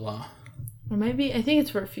Idaho law. Or maybe, I think it's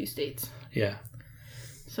for a few states. Yeah.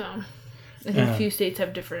 So, I think a few states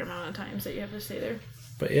have different amount of times that you have to stay there.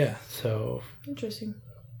 But yeah, so... Interesting.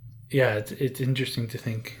 Yeah, it's interesting to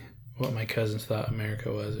think what my cousins thought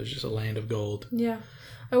America was. It was just a land of gold. Yeah.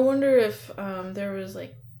 I wonder if there was,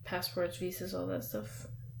 like, passports, visas, all that stuff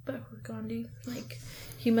back with Gandhi. Like,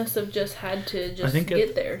 he must have just had to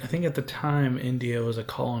get there. I think at the time, India was a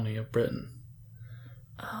colony of Britain.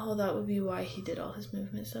 Oh, that would be why he did all his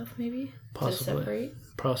movement stuff, maybe? Possibly. To separate?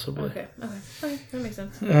 Possibly. Okay, that makes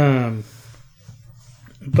sense.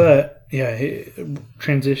 But, yeah,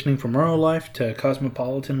 transitioning from rural life to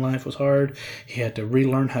cosmopolitan life was hard. He had to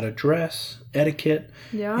relearn how to dress, etiquette,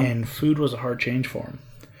 and food was a hard change for him.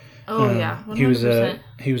 Oh, yeah, 100%.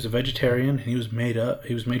 He was a vegetarian, and he was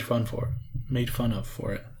made fun of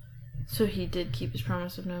for it. So he did keep his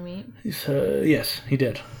promise of no meat? Yes, he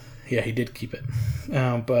did. Yeah, he did keep it.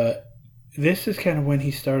 But this is kind of when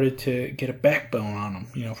he started to get a backbone on him,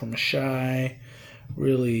 you know, from a shy,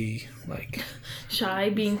 really, like... Shy,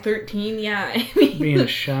 being 13, yeah. Being a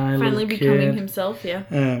shy finally little becoming kid. Himself,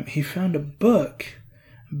 yeah. He found a book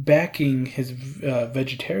backing his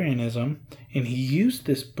vegetarianism, and he used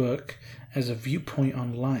this book as a viewpoint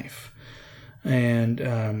on life. And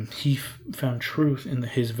he found truth in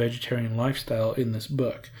his vegetarian lifestyle in this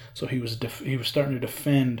book. So he was starting to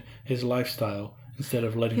defend his lifestyle instead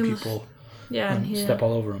of letting people step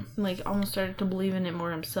all over him. Like almost started to believe in it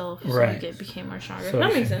more himself. So right. It became more stronger. So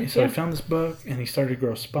that makes sense. So he found this book and he started to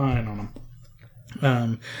grow a spine on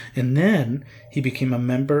him. And then he became a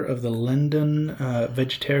member of the London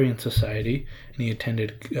Vegetarian Society, and he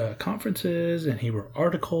attended conferences and he wrote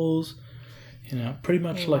articles. You know, pretty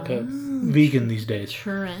much like a vegan these days.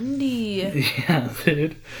 Trendy. Yeah,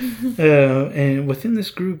 dude. And within this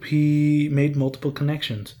group, he made multiple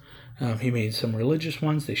connections. He made some religious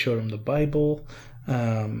ones. They showed him the Bible.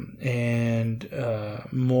 And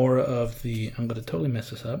more of the, I'm going to totally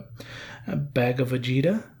mess this up, Bhagavad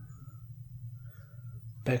Gita.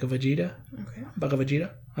 Okay. Bhagavad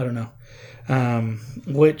Gita? I don't know.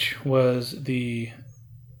 Which was the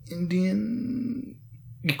Indian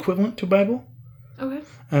equivalent to Bible. Okay.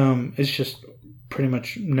 It's just pretty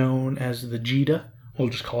much known as the Gita. We'll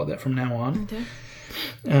just call it that from now on. Okay.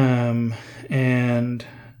 And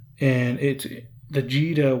the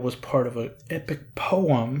Gita was part of an epic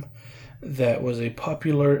poem that was a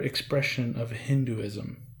popular expression of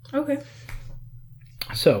Hinduism. Okay.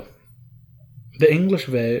 So, the English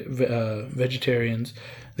vegetarians,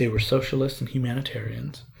 they were socialists and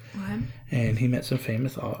humanitarians. Okay. And he met some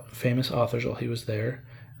famous authors while he was there.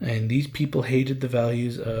 And these people hated the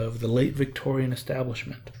values of the late Victorian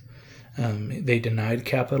establishment. They denied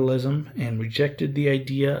capitalism and rejected the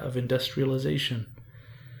idea of industrialization,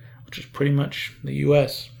 which is pretty much the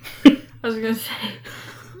U.S. I was going to say,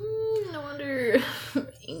 no wonder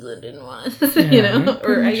England didn't want us, you know?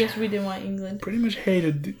 Or I guess we didn't want England. Pretty much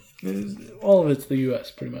hated, all of it's the U.S.,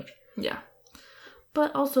 pretty much. Yeah.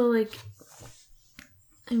 But also, like,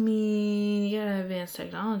 I mean, you gotta advance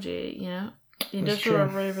technology, you know? The Industrial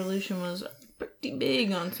Revolution was pretty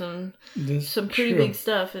big on some pretty big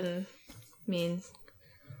stuff, and I mean,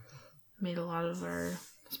 made a lot of our,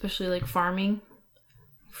 especially like farming,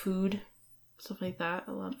 food, stuff like that.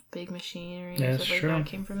 A lot of big machinery and stuff like that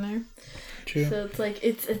came from there. True. So it's like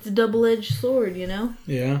it's a double-edged sword, you know?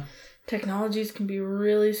 Yeah. Technologies can be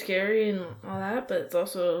really scary and all that, but it's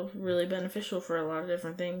also really beneficial for a lot of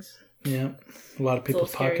different things. Yeah. A lot of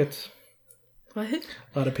people's pockets. What?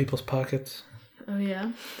 A lot of people's pockets. Oh,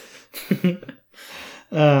 yeah.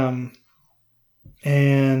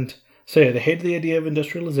 And so, yeah, they hated the idea of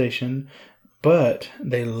industrialization, but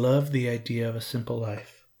they loved the idea of a simple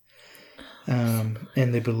life. And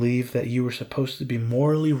they believed that you were supposed to be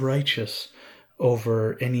morally righteous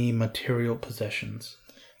over any material possessions.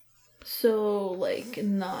 So, like,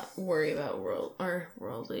 not worry about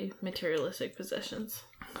worldly, materialistic possessions.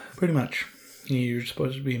 Pretty much. You're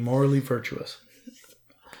supposed to be morally virtuous.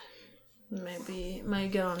 Maybe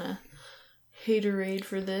might go on a haterade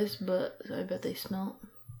for this, but I bet they smelt.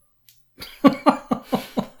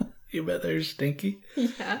 You bet they're stinky?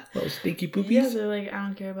 Yeah. Little stinky poopies? Yeah, they're like, I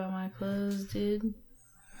don't care about my clothes, dude.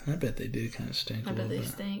 I bet they did kind of stink I bet they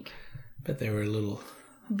stink. I bet they were a little...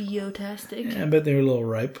 Biotastic. Yeah, I bet they were a little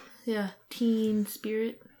ripe. Yeah, teen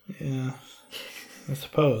spirit. Yeah, I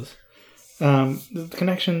suppose. The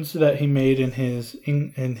connections that he made in his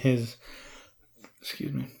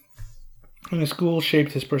school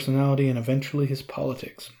shaped his personality and eventually his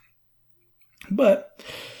politics. But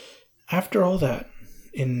after all that,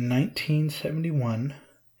 in 1971,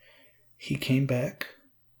 he came back.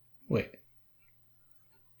 Wait.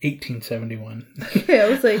 1871. Yeah, I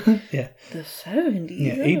was like, yeah. The 70s?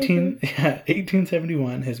 Yeah,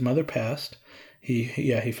 1871, his mother passed.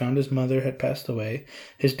 He found his mother had passed away.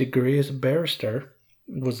 His degree as a barrister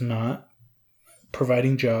was not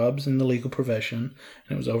providing jobs in the legal profession,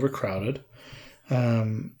 and it was overcrowded.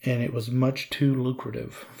 And it was much too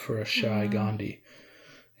lucrative for a shy Gandhi.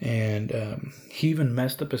 And he even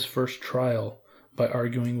messed up his first trial by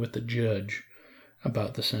arguing with the judge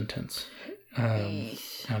about the sentence. On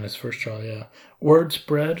his first trial, yeah. Word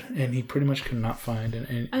spread, and he pretty much could not find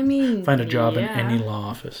a job in any law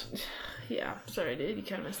office. Yeah, sorry, dude. You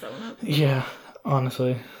kind of messed that one up. Yeah,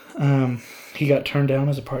 honestly. He got turned down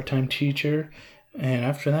as a part-time teacher, and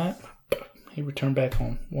after that, he returned back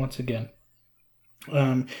home once again.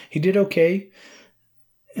 He did okay.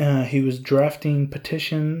 He was drafting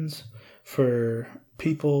petitions for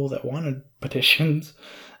people that wanted petitions.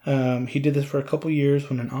 He did this for a couple years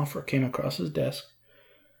when an offer came across his desk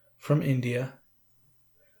from India.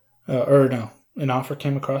 An offer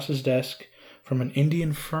came across his desk from an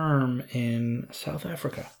Indian firm in South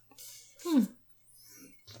Africa.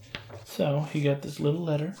 So he got this little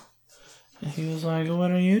letter, and he was like,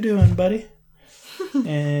 "What are you doing, buddy?"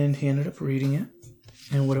 And he ended up reading it,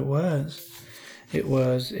 and what it was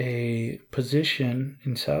a position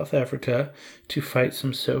in South Africa to fight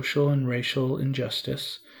some social and racial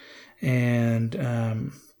injustice. And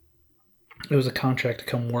it was a contract to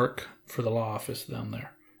come work for the law office down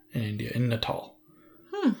there in India, in Natal.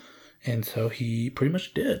 And so he pretty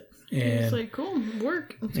much did. And it's like, cool,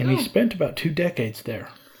 work. He spent about 2 decades there.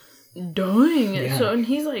 Dang. Yeah. So, and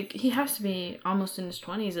he's like, he has to be almost in his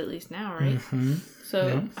 20s at least now, right? Mm-hmm.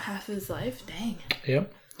 So half his life? Dang.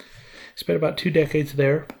 Yep. Spent about 2 decades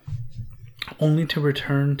there, only to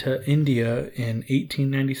return to India in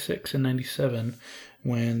 1896 and 97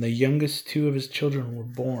 when the youngest 2 of his children were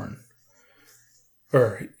born.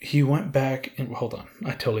 Or he went back and... Hold on.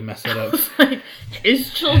 I totally messed that up. Like,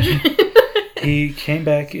 his children? He came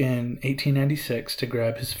back in 1896 to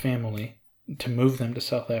grab his family to move them to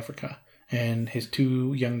South Africa. And his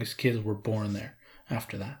 2 youngest kids were born there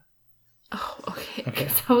after that. Oh, okay.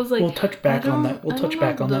 I was like, we'll touch back on that. We'll touch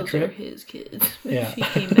back on that trip. Those are his kids. Yeah. He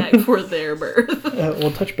came back for their birth.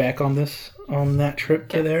 We'll touch back on that trip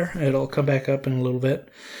to there. It'll come back up in a little bit.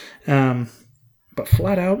 But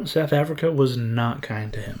flat out, South Africa was not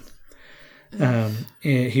kind to him.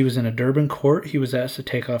 He was in a Durban court. He was asked to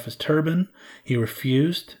take off his turban. He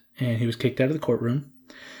refused, and he was kicked out of the courtroom.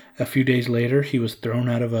 A few days later, he was thrown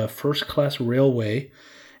out of a first-class railway,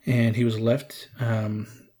 and he was left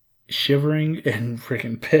shivering and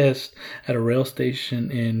freaking pissed at a rail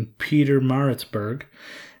station in Pietermaritzburg.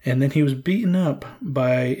 And then he was beaten up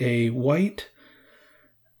by a white...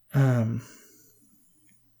 what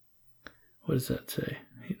does that say?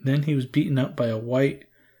 Then he was beaten up by a white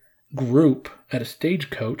group at a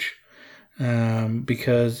stagecoach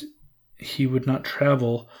because he would not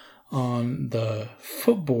travel on the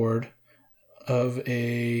footboard of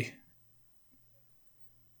a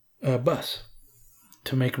bus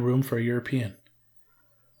to make room for a European.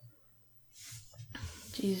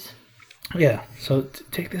 Jeez. Yeah, so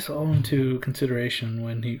take this all into consideration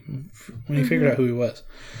when he figured out who he was.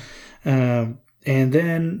 And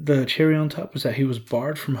then the cherry on top was that he was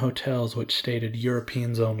barred from hotels which stated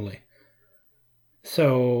Europeans only.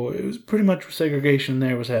 So it was pretty much segregation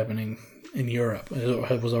there was happening in Europe.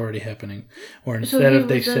 It was already happening. Or instead of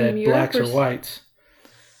they said blacks or whites.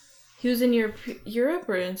 He was in Europe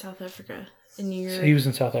or in South Africa? So he was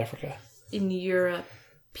in South Africa. In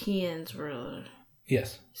Europeans were...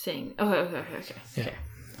 Yes. Saying... Okay. Yeah.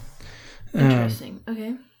 Okay. Interesting.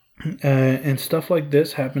 Okay. And stuff like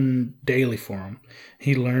this happened daily for him.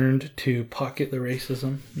 He learned to pocket the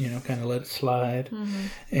racism, kind of let it slide,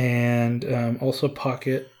 and also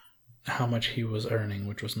pocket how much he was earning,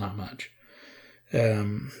 which was not much.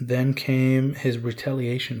 Then came his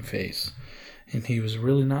retaliation phase, and he was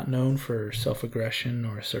really not known for self-aggression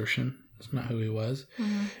or assertion. That's not who he was.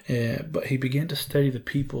 But he began to study the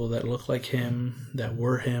people that looked like him, that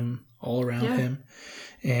were him all around him.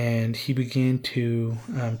 And he began to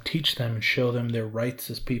teach them and show them their rights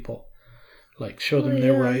as people. Like, show them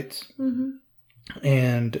their rights. Mm-hmm.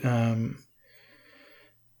 And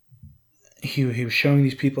he was showing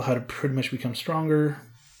these people how to pretty much become stronger,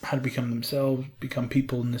 how to become themselves, become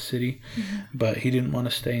people in the city. Mm-hmm. But he didn't want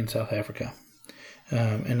to stay in South Africa.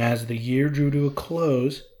 And as the year drew to a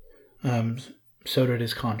close, so did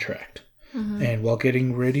his contract. Mm-hmm. And while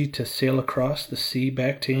getting ready to sail across the sea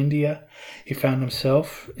back to India, he found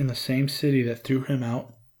himself in the same city that threw him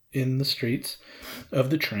out in the streets of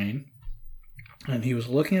the train. And he was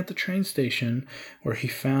looking at the train station where he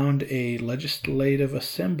found a legislative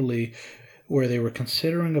assembly where they were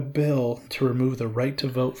considering a bill to remove the right to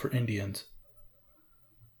vote for Indians.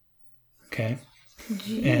 Okay?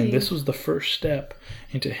 Jeez. And this was the first step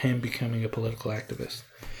into him becoming a political activist.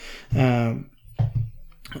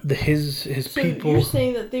 His so people. You're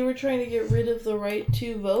saying that they were trying to get rid of the right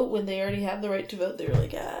to vote when they already had the right to vote. They were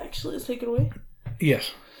like, actually, let's take it away.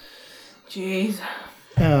 Yes. Jeez.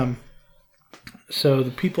 So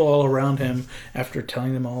the people all around him, after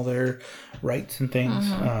telling them all their rights and things,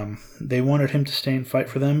 they wanted him to stay and fight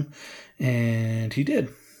for them, and he did.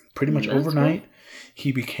 Pretty much overnight,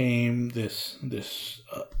 he became this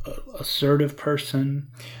assertive person,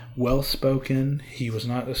 well-spoken. He was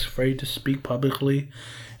not afraid to speak publicly,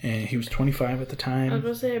 and he was 25 at the time. I was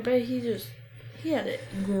going to say, I bet he had it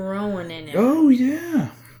growing in him. Oh, yeah.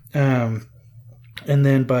 And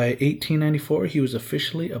then by 1894, he was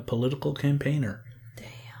officially a political campaigner. Damn.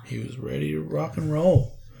 He was ready to rock and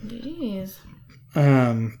roll. Jeez.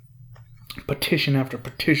 Petition after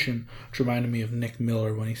petition, which reminded me of Nick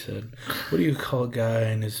Miller when he said, "What do you call a guy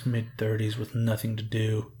in his mid-30s with nothing to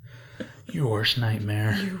do? Your worst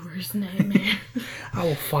nightmare." Your worst nightmare. I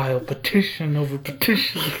will file petition over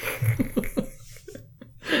petition.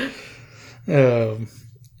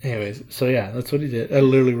 Anyways, so yeah, that's what he did. I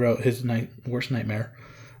literally wrote his worst nightmare.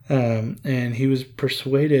 And he was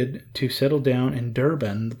persuaded to settle down in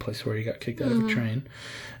Durban, the place where he got kicked out of a train,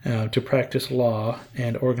 to practice law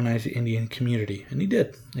and organize the Indian community. And he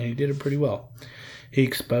did. And he did it pretty well. He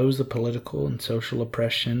exposed the political and social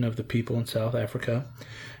oppression of the people in South Africa.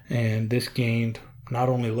 And this gained not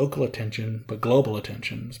only local attention, but global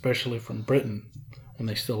attention, especially from Britain, when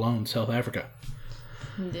they still owned South Africa.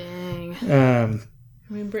 Dang.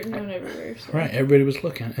 I mean, Britain owned everywhere. So. Right, everybody was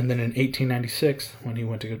looking. And then in 1896, when he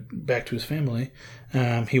went to go back to his family,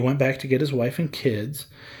 he went back to get his wife and kids.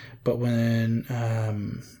 But when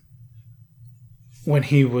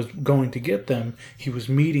he was going to get them, he was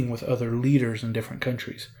meeting with other leaders in different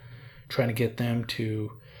countries, trying to get them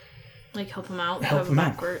to... Like, help him out. Help him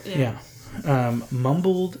out. Yeah.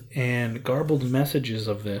 Mumbled and garbled messages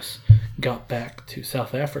of this got back to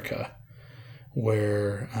South Africa,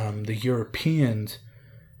 where the Europeans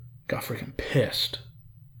got freaking pissed.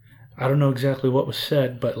 I don't know exactly what was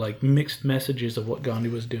said, but like mixed messages of what Gandhi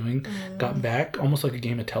was doing got back, almost like a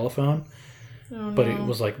game of telephone. But it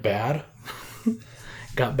was like bad.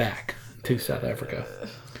 Got back to South Africa.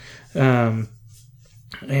 And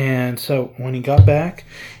so when he got back,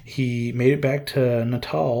 he made it back to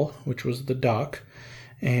Natal, which was the dock,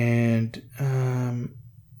 and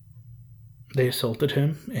they assaulted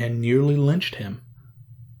him and nearly lynched him.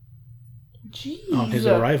 Jeez. On his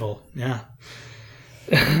arrival, yeah.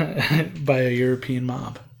 By a European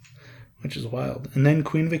mob, which is wild. And then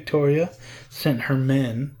Queen Victoria sent her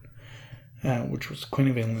men, which was Queen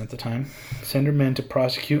of England at the time, sent her men to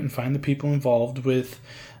prosecute and find the people involved with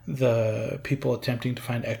the people attempting to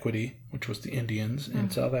find equity, which was the Indians in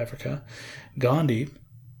South Africa. Gandhi,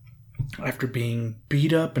 after being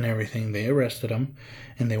beat up and everything, they arrested him,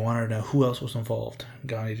 and they wanted to know who else was involved.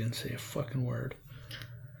 Gandhi didn't say a fucking word.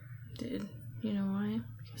 Dude, you know why?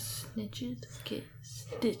 Snitches get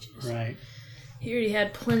stitches. Right. He already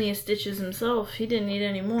had plenty of stitches himself. He didn't need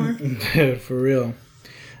any more. Dude, for real.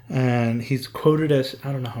 And he's quoted as,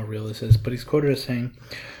 I don't know how real this is, but he's quoted as saying,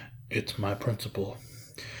 "It's my principle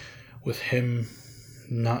with him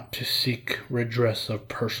not to seek redress of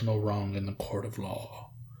personal wrong in the court of law."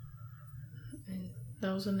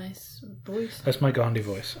 That was a nice voice. That's my Gandhi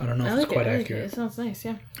voice. I don't know if it's quite accurate. It sounds nice,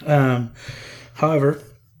 yeah. However,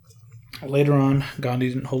 later on, Gandhi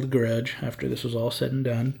didn't hold a grudge after this was all said and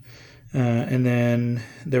done. And then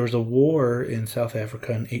there was a war in South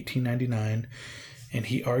Africa in 1899, and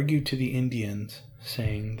he argued to the Indians,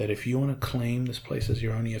 saying that if you want to claim this place as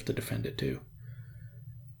your own, you have to defend it too.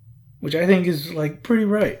 Which I think is, like, pretty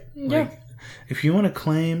right. Yeah. Like, if you want to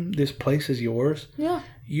claim this place as yours,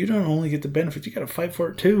 you don't only get the benefits, you got to fight for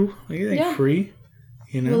it too. Like, it ain't free,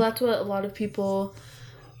 you know? Well, that's what a lot of people,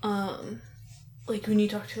 like when you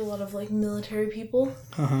talk to a lot of like military people,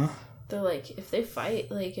 they're like, if they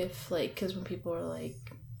fight, like, if, like, because when people are like,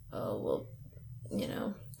 oh, well, you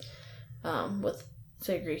know, with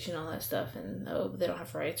segregation and all that stuff, and, oh, they don't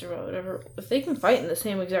have rights or whatever, if they can fight in the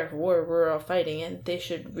same exact war we're all fighting in, they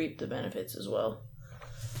should reap the benefits as well.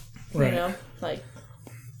 Right. You know, like,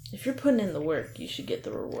 if you're putting in the work, you should get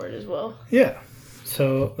the reward as well. Yeah.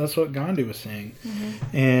 So that's what Gandhi was saying.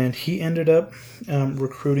 Mm-hmm. And he ended up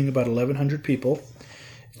recruiting about 1,100 people.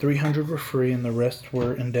 300 were free, and the rest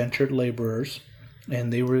were indentured laborers.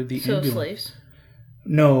 And they were the slaves?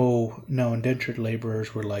 No, indentured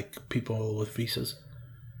laborers were like people with visas.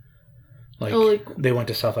 Like, they went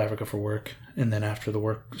to South Africa for work, and then after the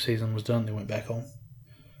work season was done, they went back home.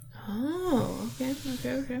 Oh,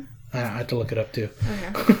 okay. I had to look it up too.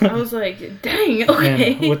 Okay. I was like, dang,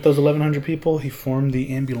 okay. And with those 1,100 people, he formed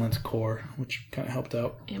the ambulance corps, which kind of helped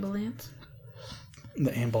out. Ambulance?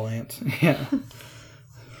 The ambulance, yeah.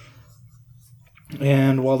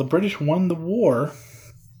 And while the British won the war,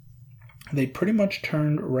 they pretty much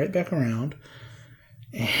turned right back around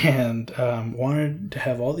and wanted to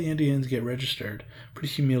have all the Indians get registered.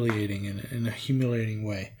 Pretty humiliating in a humiliating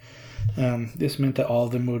way. This meant that all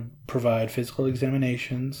of them would provide physical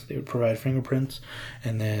examinations, they would provide fingerprints,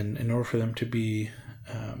 and then in order for them to be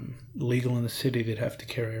legal in the city, they'd have to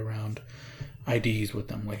carry around IDs with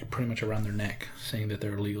them, like pretty much around their neck, saying that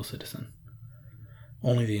they're a legal citizen.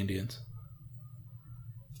 Only the Indians.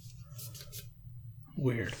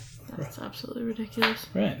 Weird. That's absolutely ridiculous.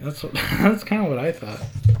 Right, that's kind of what I thought.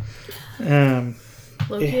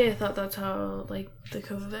 Low-key, I thought that's how, like, the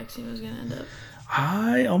COVID vaccine was going to end up.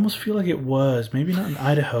 I almost feel like it was. Maybe not in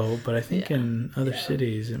Idaho, but I think in other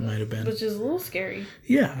cities it might have been. Which is a little scary.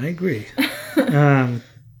 Yeah, I agree.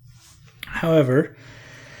 However,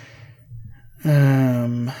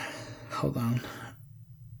 hold on.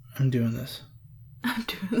 I'm doing this.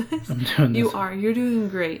 You are. You're doing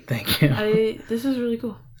great. Thank you. This is really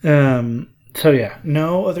cool. So yeah,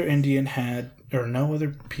 no other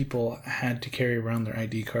people had to carry around their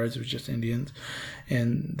ID cards. It was just Indians.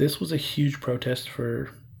 And this was a huge protest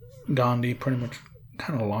for Gandhi, pretty much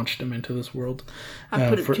kind of launched him into this world. I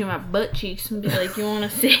put it between my butt cheeks and be like, you want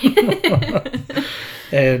to see?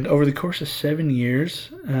 And over the course of 7 years,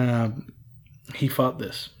 he fought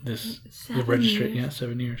this. 7 years? Yeah,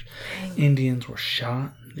 7 years. Dang. Indians were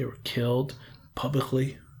shot. They were killed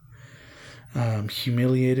publicly,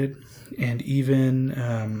 humiliated, and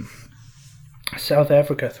even South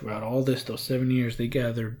Africa, throughout all those 7 years, they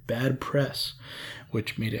gathered bad press,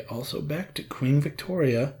 which made it also back to Queen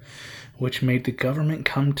Victoria, which made the government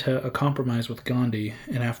come to a compromise with Gandhi.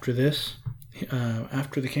 And after this,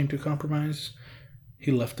 after they came to a compromise,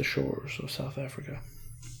 he left the shores of South Africa.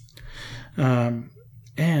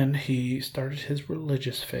 And he started his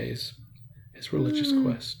religious phase, his religious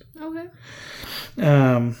quest. Okay.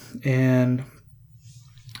 And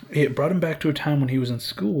it brought him back to a time when he was in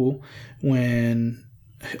school, when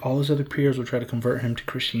all his other peers would try to convert him to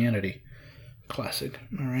Christianity. Classic,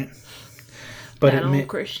 all right? But that old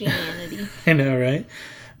Christianity. I know, right?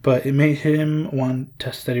 But it made him want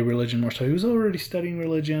to study religion more. So he was already studying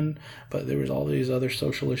religion, but there was all these other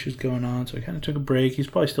social issues going on. So he kind of took a break. He's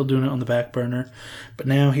probably still doing it on the back burner. But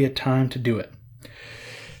now he had time to do it.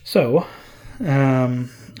 So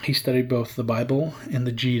he studied both the Bible and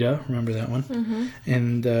the Gita. Remember that one? Mm-hmm.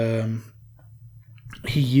 And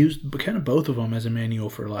he used kind of both of them as a manual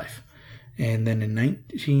for life. And then in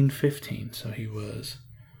 1915, so he was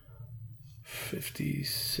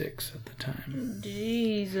 56 at the time.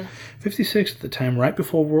 Jeez. 56 at the time, right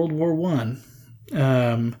before World War I.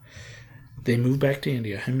 They moved back to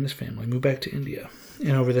India. Him and his family moved back to India.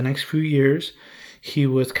 And over the next few years, he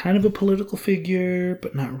was kind of a political figure,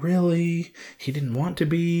 but not really. He didn't want to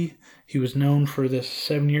be. He was known for this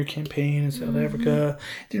 7-year campaign in South Africa.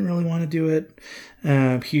 Didn't really want to do it.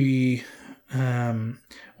 He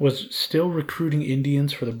was still recruiting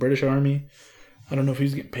Indians for the British Army. I don't know if he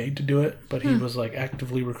was getting paid to do it, but he was like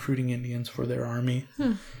actively recruiting Indians for their army.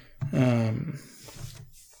 And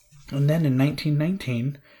then in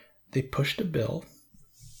 1919, they pushed a bill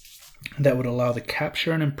that would allow the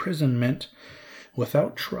capture and imprisonment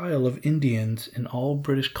without trial of Indians in all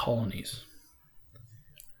British colonies.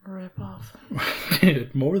 Rip-off.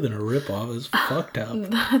 Dude, more than a rip-off. It's fucked up.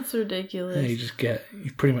 That's ridiculous. And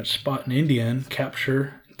you pretty much spot an Indian,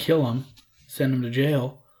 capture, kill him, send him to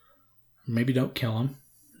jail. Maybe don't kill him.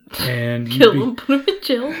 And kill him, put him in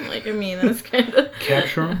jail? Like, I mean, that's kind of...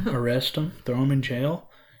 Capture him, arrest him, throw him in jail,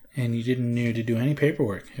 and you didn't need to do any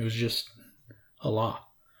paperwork. It was just a law.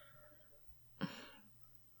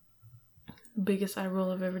 Biggest eye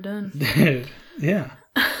roll I've ever done. Yeah.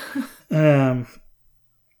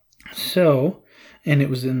 So, And it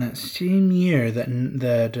was in that same year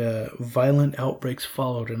that violent outbreaks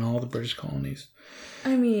followed in all the British colonies.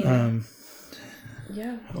 I mean,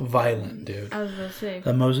 yeah. Violent, dude. I was going to say.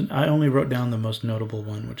 I only wrote down the most notable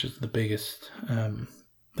one, which is the biggest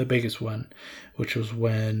one, which was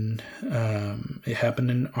when it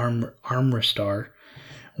happened in Amritsar,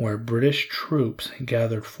 where British troops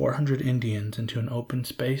gathered 400 Indians into an open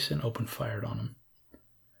space and opened fire on them.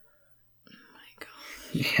 Oh my God.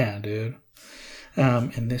 Yeah, dude.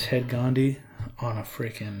 And this had Gandhi on a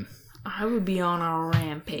freaking... I would be on a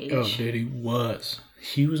rampage. Oh, dude, he was.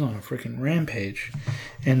 He was on a freaking rampage.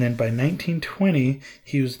 And then by 1920,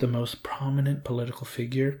 he was the most prominent political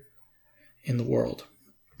figure in the world.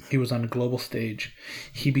 He was on a global stage.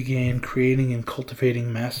 He began creating and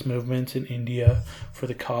cultivating mass movements in India for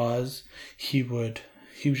the cause. He was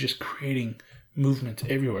just creating movements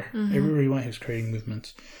everywhere. Mm-hmm. Everywhere he went, he was creating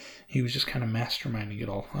movements. He was just kind of masterminding it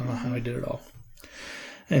all. I don't know how he did it all.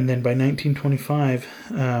 And then by 1925,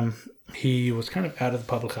 he was kind of out of the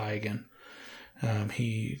public eye again.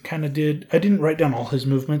 He kind of did... I didn't write down all his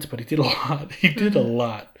movements, but he did a lot. He did a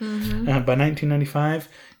lot. Mm-hmm. By 1995,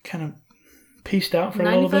 kind of pieced out for a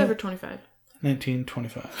little bit. 95 or 25?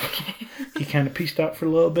 1925. Okay. He kind of pieced out for a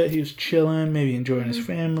little bit. He was chilling, maybe enjoying his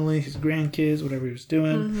family, his grandkids, whatever he was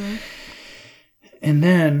doing. Mm-hmm. And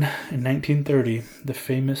then, in 1930, the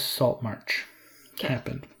famous Salt March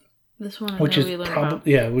happened. This one which is about.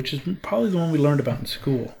 Yeah, which is probably the one we learned about in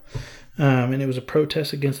school. And it was a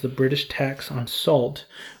protest against the British tax on salt,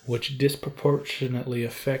 which disproportionately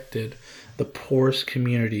affected the poorest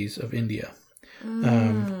communities of India.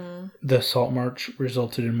 The Salt March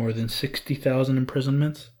resulted in more than 60,000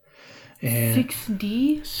 imprisonments. And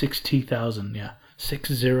 60,000, yeah.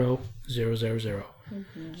 60,000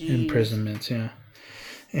 imprisonments, yeah.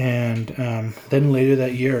 And then later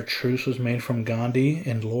that year, a truce was made from Gandhi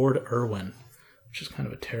and Lord Irwin, which is kind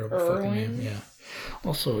of a terrible fucking name, yeah.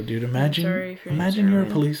 Also, dude, imagine you're a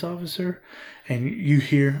police officer and you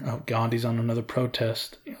hear, oh, Gandhi's on another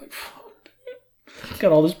protest. You're like, fuck, dude.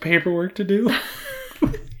 Got all this paperwork to do.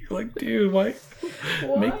 You're like, dude, why?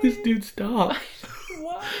 Make this dude stop?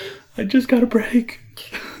 Why? I just got a break.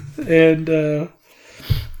 And,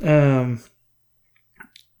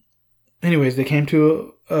 anyways, they came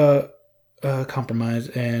to a compromise,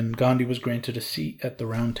 and Gandhi was granted a seat at the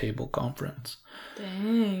Round Table Conference.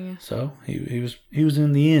 Dang. So he was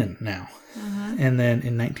in the inn now. Uh-huh. And then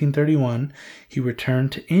in 1931, he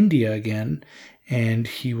returned to India again, and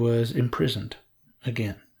he was imprisoned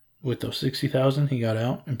again. With those 60,000, he got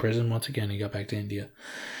out, imprisoned once again. He got back to India.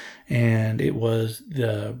 And it was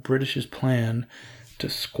the British's plan to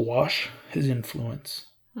squash his influence,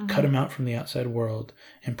 cut him out from the outside world,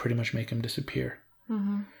 and pretty much make him disappear.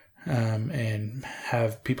 And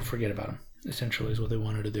have people forget about him, essentially, is what they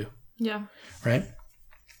wanted to do. Yeah. Right?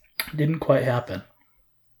 Didn't quite happen.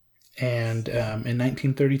 And in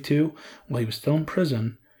 1932, while he was still in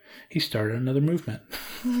prison, he started another movement.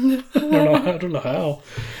 I don't know how.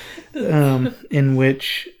 In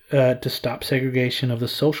which, to stop segregation of the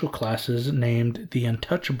social classes named the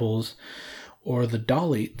Untouchables or the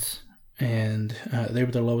Dalits. And they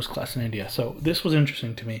were the lowest class in India. So this was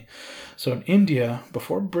interesting to me. So in India,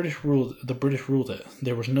 before the British ruled it,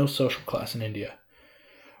 there was no social class in India.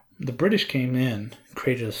 The British came in,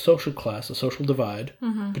 created a social class, a social divide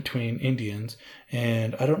between Indians.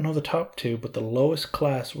 And I don't know the top two, but the lowest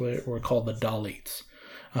class were called the Dalits,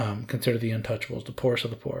 considered the Untouchables, the poorest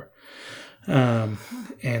of the poor.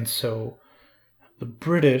 And so the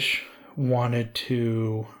British wanted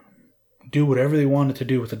to do whatever they wanted to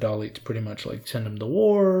do with the Dalits, pretty much, like send them to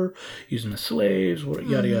war, use them as slaves,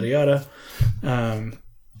 yada, yada, yada.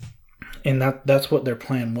 And that's what their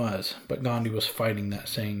plan was. But Gandhi was fighting that,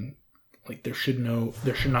 saying, like, there should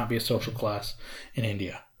not be a social class in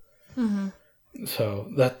India. So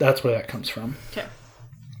that's where that comes from. Okay.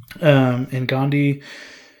 And Gandhi,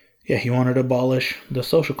 he wanted to abolish the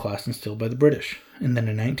social class instilled by the British. And then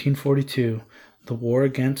in 1942, the war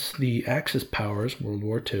against the Axis powers, World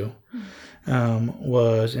War II,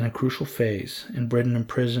 was in a crucial phase, and Britain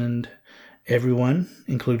imprisoned everyone,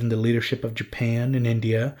 including the leadership of Japan and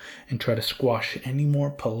India, and tried to squash any more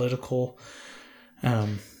political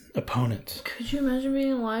opponents. Could you imagine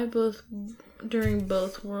being alive during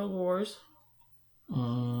both world wars?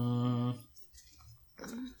 I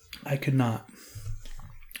could not.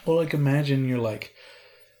 Well, like, imagine you're like,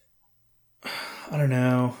 I don't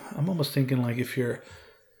know. I'm almost thinking like if you're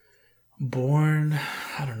born,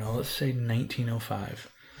 I don't know, let's say 1905.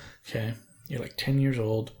 Okay. You're like 10 years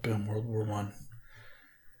old. Boom, World War I.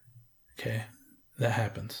 Okay. That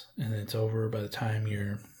happens. And it's over by the time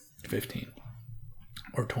you're 15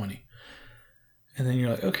 or 20. And then you're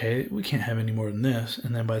like, okay, we can't have any more than this.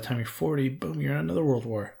 And then by the time you're 40, boom, you're in another world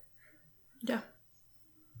war. Yeah.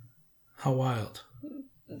 How wild.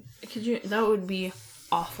 That would be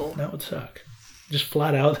awful. That would suck. Just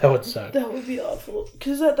flat out, that would suck. That would be awful.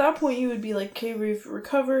 Because at that point, you would be like, okay, we've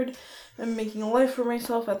recovered. I'm making a life for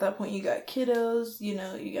myself. At that point, you got kiddos. You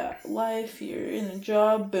know, you got life. You're in a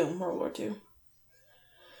job. Boom, World War II.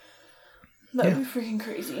 That would be freaking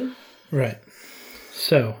crazy. Right.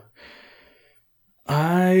 So,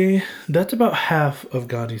 that's about half of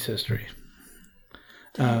Gandhi's history.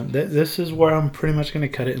 This is where I'm pretty much going to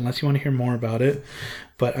cut it, unless you want to hear more about it.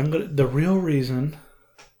 But the real reason.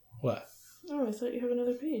 What? Oh, I thought you have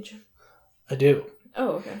another page. I do.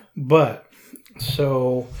 Oh, okay. But,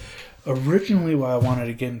 so, originally why I wanted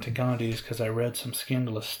to get into Gandhi is because I read some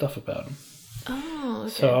scandalous stuff about him. Oh, okay.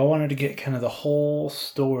 So I wanted to get kind of the whole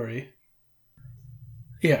story.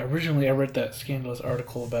 Yeah, originally I read that scandalous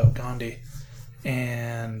article about Gandhi,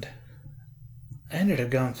 and I ended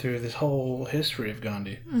up going through this whole history of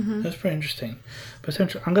Gandhi. Mm-hmm. That's pretty interesting. But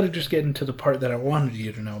essentially, I'm going to just get into the part that I wanted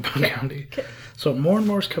you to know about Gandhi. Okay. So more and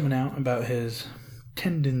more is coming out about his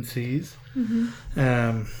tendencies.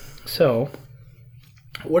 Mm-hmm. So,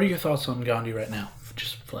 what are your thoughts on Gandhi right now?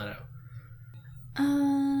 Just flat out.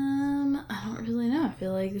 I don't really know. I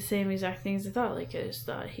feel like the same exact things I thought. Like, I just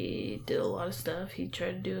thought he did a lot of stuff. He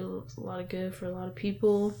tried to do a lot of good for a lot of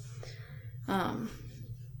people.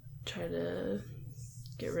 Tried to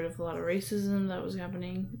get rid of a lot of racism that was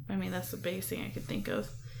happening. I mean, that's the biggest thing I could think of.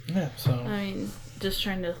 Yeah, so... I mean, just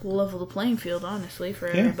trying to level the playing field, honestly, for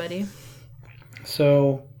everybody.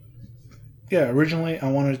 So, yeah, originally I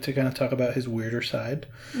wanted to kind of talk about his weirder side.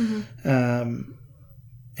 Mm-hmm.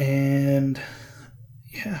 And,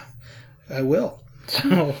 yeah, I will.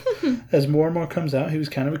 So, as more and more comes out, he was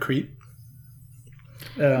kind of a creep.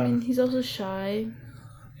 I mean, he's also shy.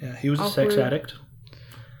 Yeah, he was a sex addict.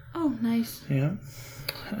 Oh, nice. Yeah.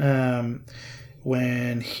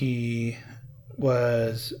 When he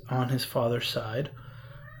was on his father's side,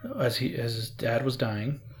 as his dad was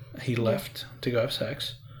dying, he left to go have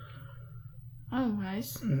sex. Oh,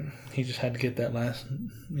 nice. He just had to get that last,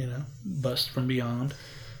 bust from beyond.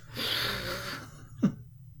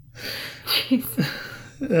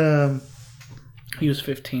 Jeez. He was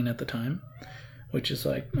 15 at the time, which is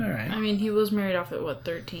like, all right. I mean, he was married off at,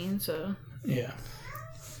 13, so... Yeah.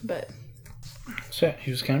 But... So,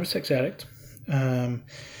 he was kind of a sex addict.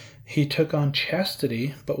 He took on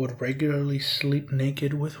chastity, but would regularly sleep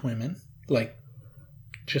naked with women. Like,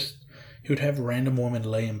 he would have random women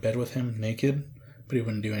lay in bed with him naked, but he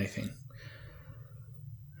wouldn't do anything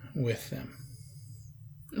with them.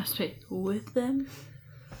 Must be with them?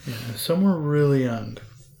 Yeah, some were really young.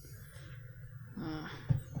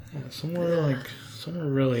 Yeah, some were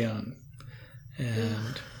really young.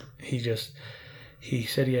 And he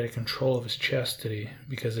said he had a control of his chastity,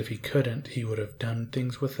 because if he couldn't, he would have done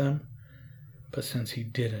things with them. But since he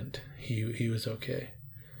didn't, he was okay.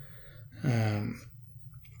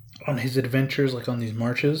 On his adventures, like on these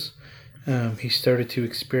marches, he started to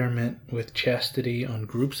experiment with chastity on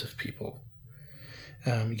groups of people.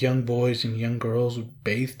 Young boys and young girls would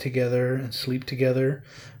bathe together and sleep together,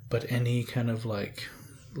 but any kind of like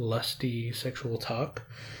lusty sexual talk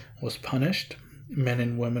was punished. Men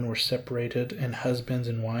and women were separated, and husbands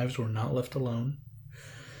and wives were not left alone.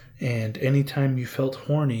 And anytime you felt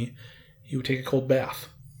horny, he would take a cold bath.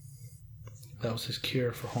 That was his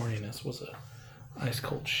cure for horniness, was a ice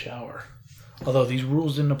cold shower. Although these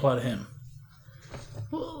rules didn't apply to him.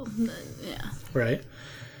 Well, yeah. Right?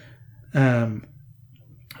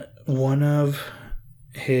 One of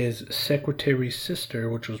his secretary's sister,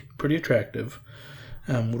 which was pretty attractive,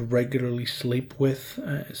 would regularly sleep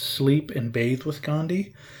and bathe with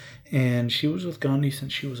Gandhi. And she was with Gandhi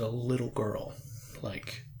since she was a little girl.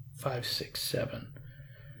 Like 5, 6, 7.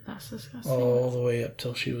 That's disgusting. All the way up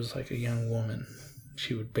till she was like a young woman.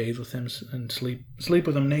 She would bathe with him and sleep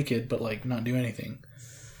with him naked, but like not do anything.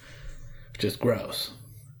 Just gross.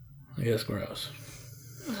 I guess gross.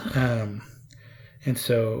 And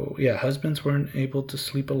so, yeah, husbands weren't able to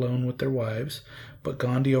sleep alone with their wives, but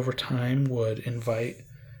Gandhi over time would invite,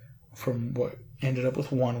 from what ended up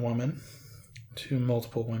with one woman to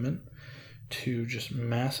multiple women, to just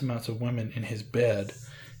mass amounts of women in his bed.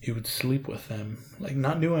 He would sleep with them, like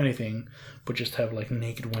not do anything, but just have like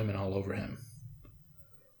naked women all over him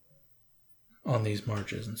on these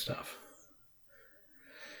marches and stuff.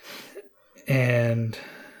 And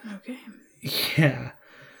okay, yeah,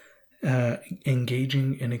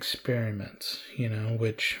 engaging in experiments,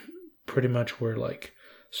 which pretty much were like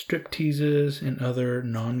strip teases and other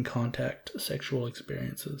non-contact sexual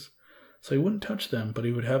experiences. So he wouldn't touch them, but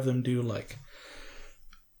he would have them do like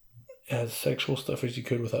as sexual stuff as you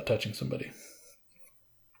could without touching somebody.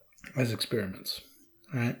 As experiments.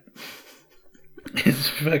 Right? It's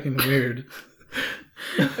fucking weird.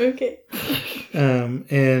 Okay.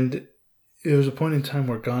 And there was a point in time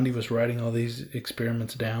where Gandhi was writing all these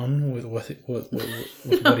experiments down with what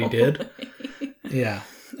he did. Yeah.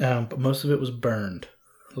 But most of it was burned.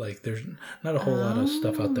 Like, there's not a whole lot of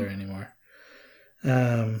stuff out there anymore.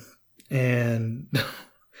 And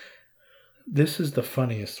this is the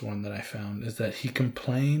funniest one that I found, is that he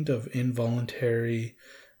complained of involuntary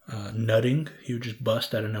nutting. He would just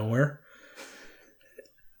bust out of nowhere.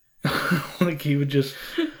 Like, he would just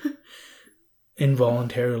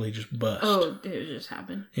involuntarily just bust. Oh, it would just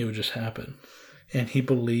happen. It would just happen. And he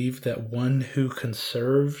believed that one who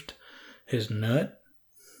conserved his nut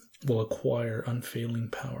will acquire unfailing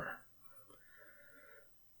power.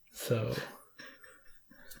 So...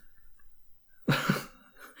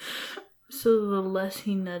 So the less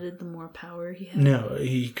he nutted, the more power he had? No,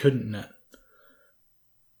 he couldn't nut.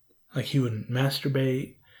 Like, he wouldn't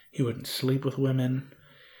masturbate. He wouldn't sleep with women.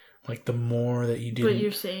 Like, the more that you didn't... But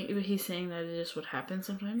he's saying that it just would happen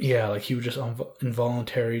sometimes? Yeah, like, he would just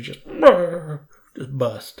involuntarily just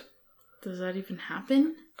bust. Does that even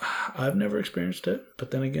happen? I've never experienced it, but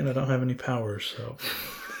then again, I don't have any powers, so...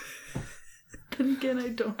 Then again, I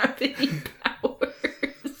don't have any powers.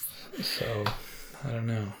 So, I don't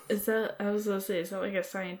know. I was going to say, is that like a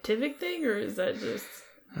scientific thing, or is that just...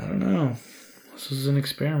 I don't know. This was an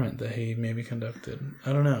experiment that he maybe conducted.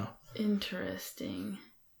 I don't know. Interesting.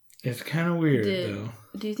 It's kind of weird, though.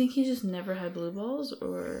 Do you think he just never had blue balls,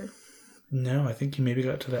 or... No, I think he maybe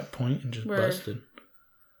got to that point and just busted.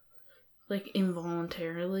 Like,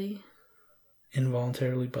 involuntarily?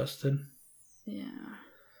 Involuntarily busted? Yeah.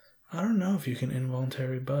 I don't know if you can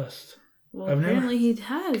involuntarily bust. Well, apparently he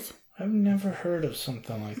has. I've never heard of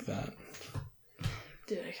something like that.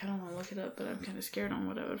 Dude, I kind of want to look it up, but I'm kind of scared on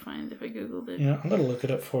what I would find if I Googled it. You know, I'm going to look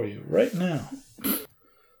it up for you right now.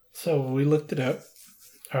 So we looked it up.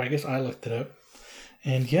 Or I guess I looked it up.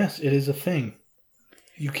 And yes, it is a thing.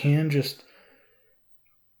 You can just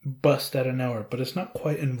bust out of nowhere, but it's not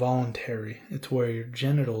quite involuntary. It's where your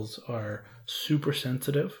genitals are super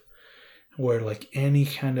sensitive, where like any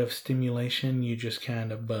kind of stimulation, you just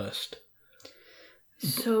kind of bust.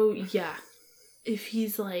 So, yeah. If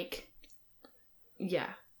he's like...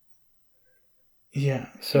 Yeah. Yeah,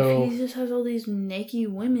 so... If he just has all these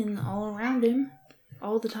naked women all around him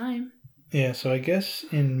all the time. Yeah, so I guess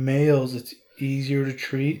in males it's easier to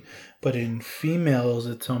treat, but in females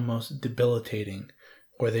it's almost debilitating,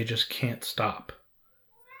 where they just can't stop.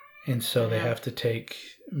 And so they have to take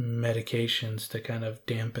medications to kind of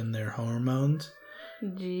dampen their hormones.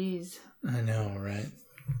 Jeez. I know, right?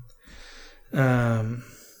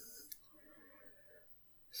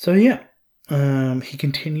 So yeah, he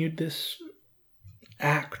continued this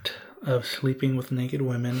act of sleeping with naked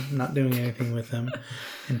women, not doing anything with them,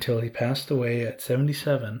 until he passed away at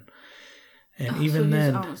 77. And even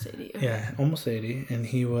then, almost 80. Okay. Yeah, almost 80. And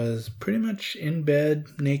he was pretty much in bed,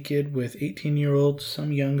 naked, with 18-year-olds,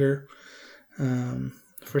 some younger,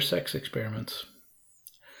 for sex experiments.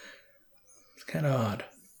 It's kind of odd.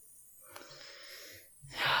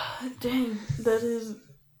 Dang, that is...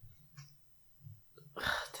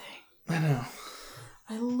 Dang. I know.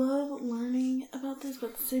 I love learning about this,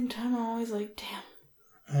 but at the same time, I'm always like, damn.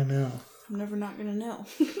 I know. I'm never not going to know.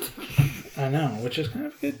 I know, which is kind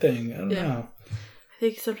of a good thing. I don't know. I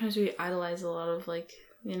think sometimes we idolize a lot of, like,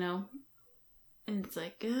 you know, and it's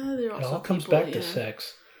like, they're also It all comes people, back to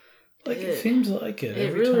sex. Like, it seems like it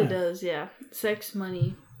every really time. does, yeah. Sex,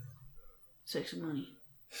 money. Sex and money.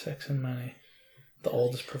 Sex and money. The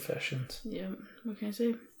oldest professions. Yeah, what can I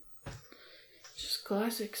say? Just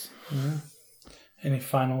classics. Yeah. Any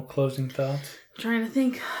final closing thoughts? I'm trying to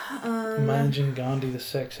think. Imagine Gandhi the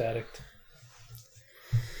sex addict.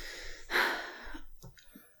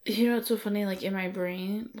 You know what's so funny? Like, in my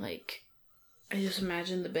brain, like, I just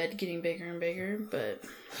imagine the bed getting bigger and bigger, but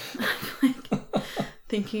like,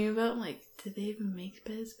 thinking about, like, did they even make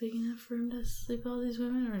beds big enough for him to sleep with all these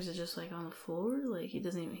women? Or is it just, like, on the floor? Like, he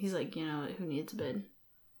doesn't even, he's like, you know, who needs a bed?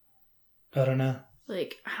 I don't know.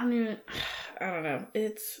 Like, I don't know.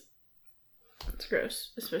 It's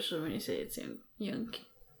gross, especially when you say it's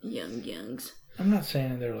youngs. I'm not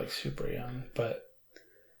saying they're, like, super young, but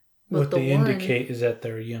But what they indicate is that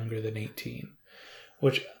they're younger than 18.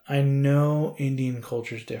 Which I know Indian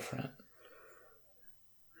culture is different.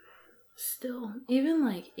 Still, even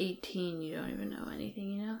like 18, you don't even know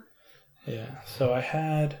anything, you know? Yeah, so I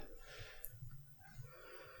had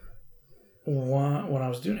one, when I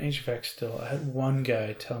was doing HVAC still, I had one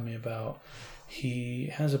guy tell me about,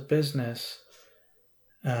 he has a business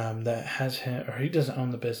that has him, or he doesn't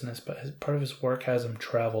own the business, but part of his work has him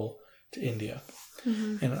travel to India.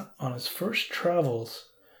 Mm-hmm. And on his first travels,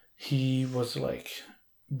 he was like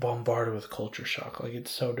bombarded with culture shock. Like,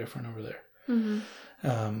 it's so different over there.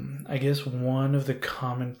 Mm-hmm. I guess one of the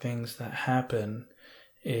common things that happen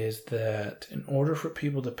is that in order for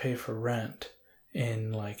people to pay for rent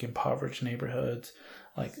in like impoverished neighborhoods,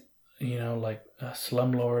 like, you know, like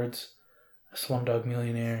slumlords, slumdog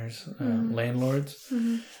millionaires, landlords,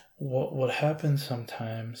 what happens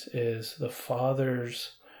sometimes is the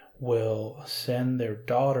fathers will send their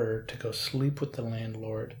daughter to go sleep with the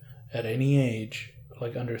landlord at any age,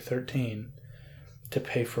 like under 13, to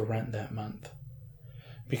pay for rent that month.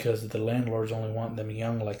 Because the landlords only want them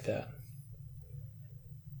young like that.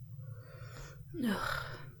 Ugh.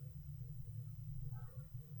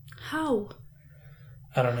 How?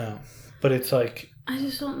 I don't know. But it's like... I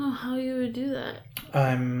just don't know how you would do that.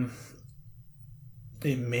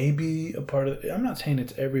 It may be a part of... I'm not saying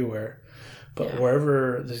it's everywhere. But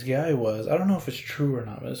wherever this guy was... I don't know if it's true or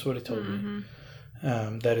not. But that's what he told me.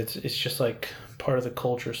 That it's just like part of the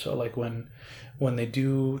culture. So like when they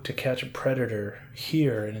do To Catch a Predator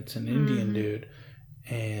here, and it's an Indian dude,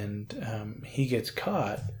 and he gets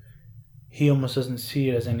caught, he almost doesn't see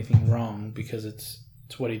it as anything wrong because it's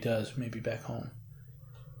what he does maybe back home.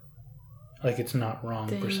 Like, it's not wrong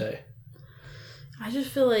per se. I just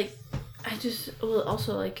feel like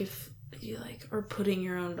also like if you like are putting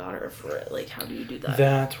your own daughter for it, like how do you do that?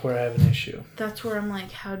 That's where I have an issue. That's where I'm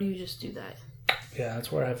like, how do you just do that? Yeah,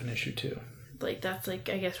 that's where I have an issue too. Like, that's like,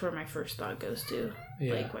 I guess where my first thought goes to.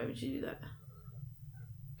 Yeah. Like, why would you do that?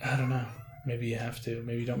 I don't know. Maybe you have to.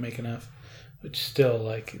 Maybe you don't make enough. But still,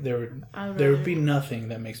 like, there would be nothing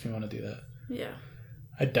that makes me want to do that. Yeah.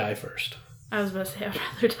 I'd die first. I was about to say I'd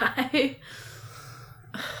rather die.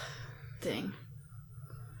 Dang.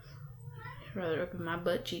 I'd rather open my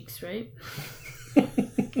butt cheeks, right?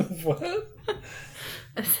 What?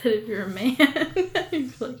 I said if you're a man,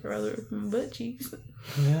 you'd be like, I'd rather open my butt cheeks.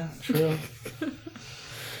 Yeah, true. But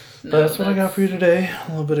that's what I got for you today. A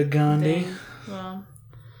little bit of Gandhi. Dang. Well,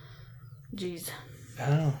 jeez.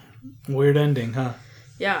 Oh, weird ending, huh?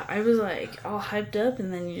 Yeah, I was like all hyped up,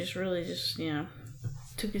 and then you just really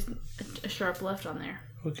took a sharp left on there.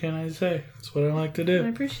 What can I say? That's what I like to do. I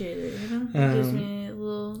appreciate it. It gives me a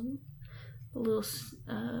little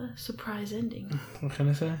surprise ending. What can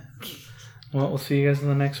I say? Well, we'll see you guys in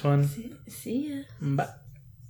the next one. See ya. Bye.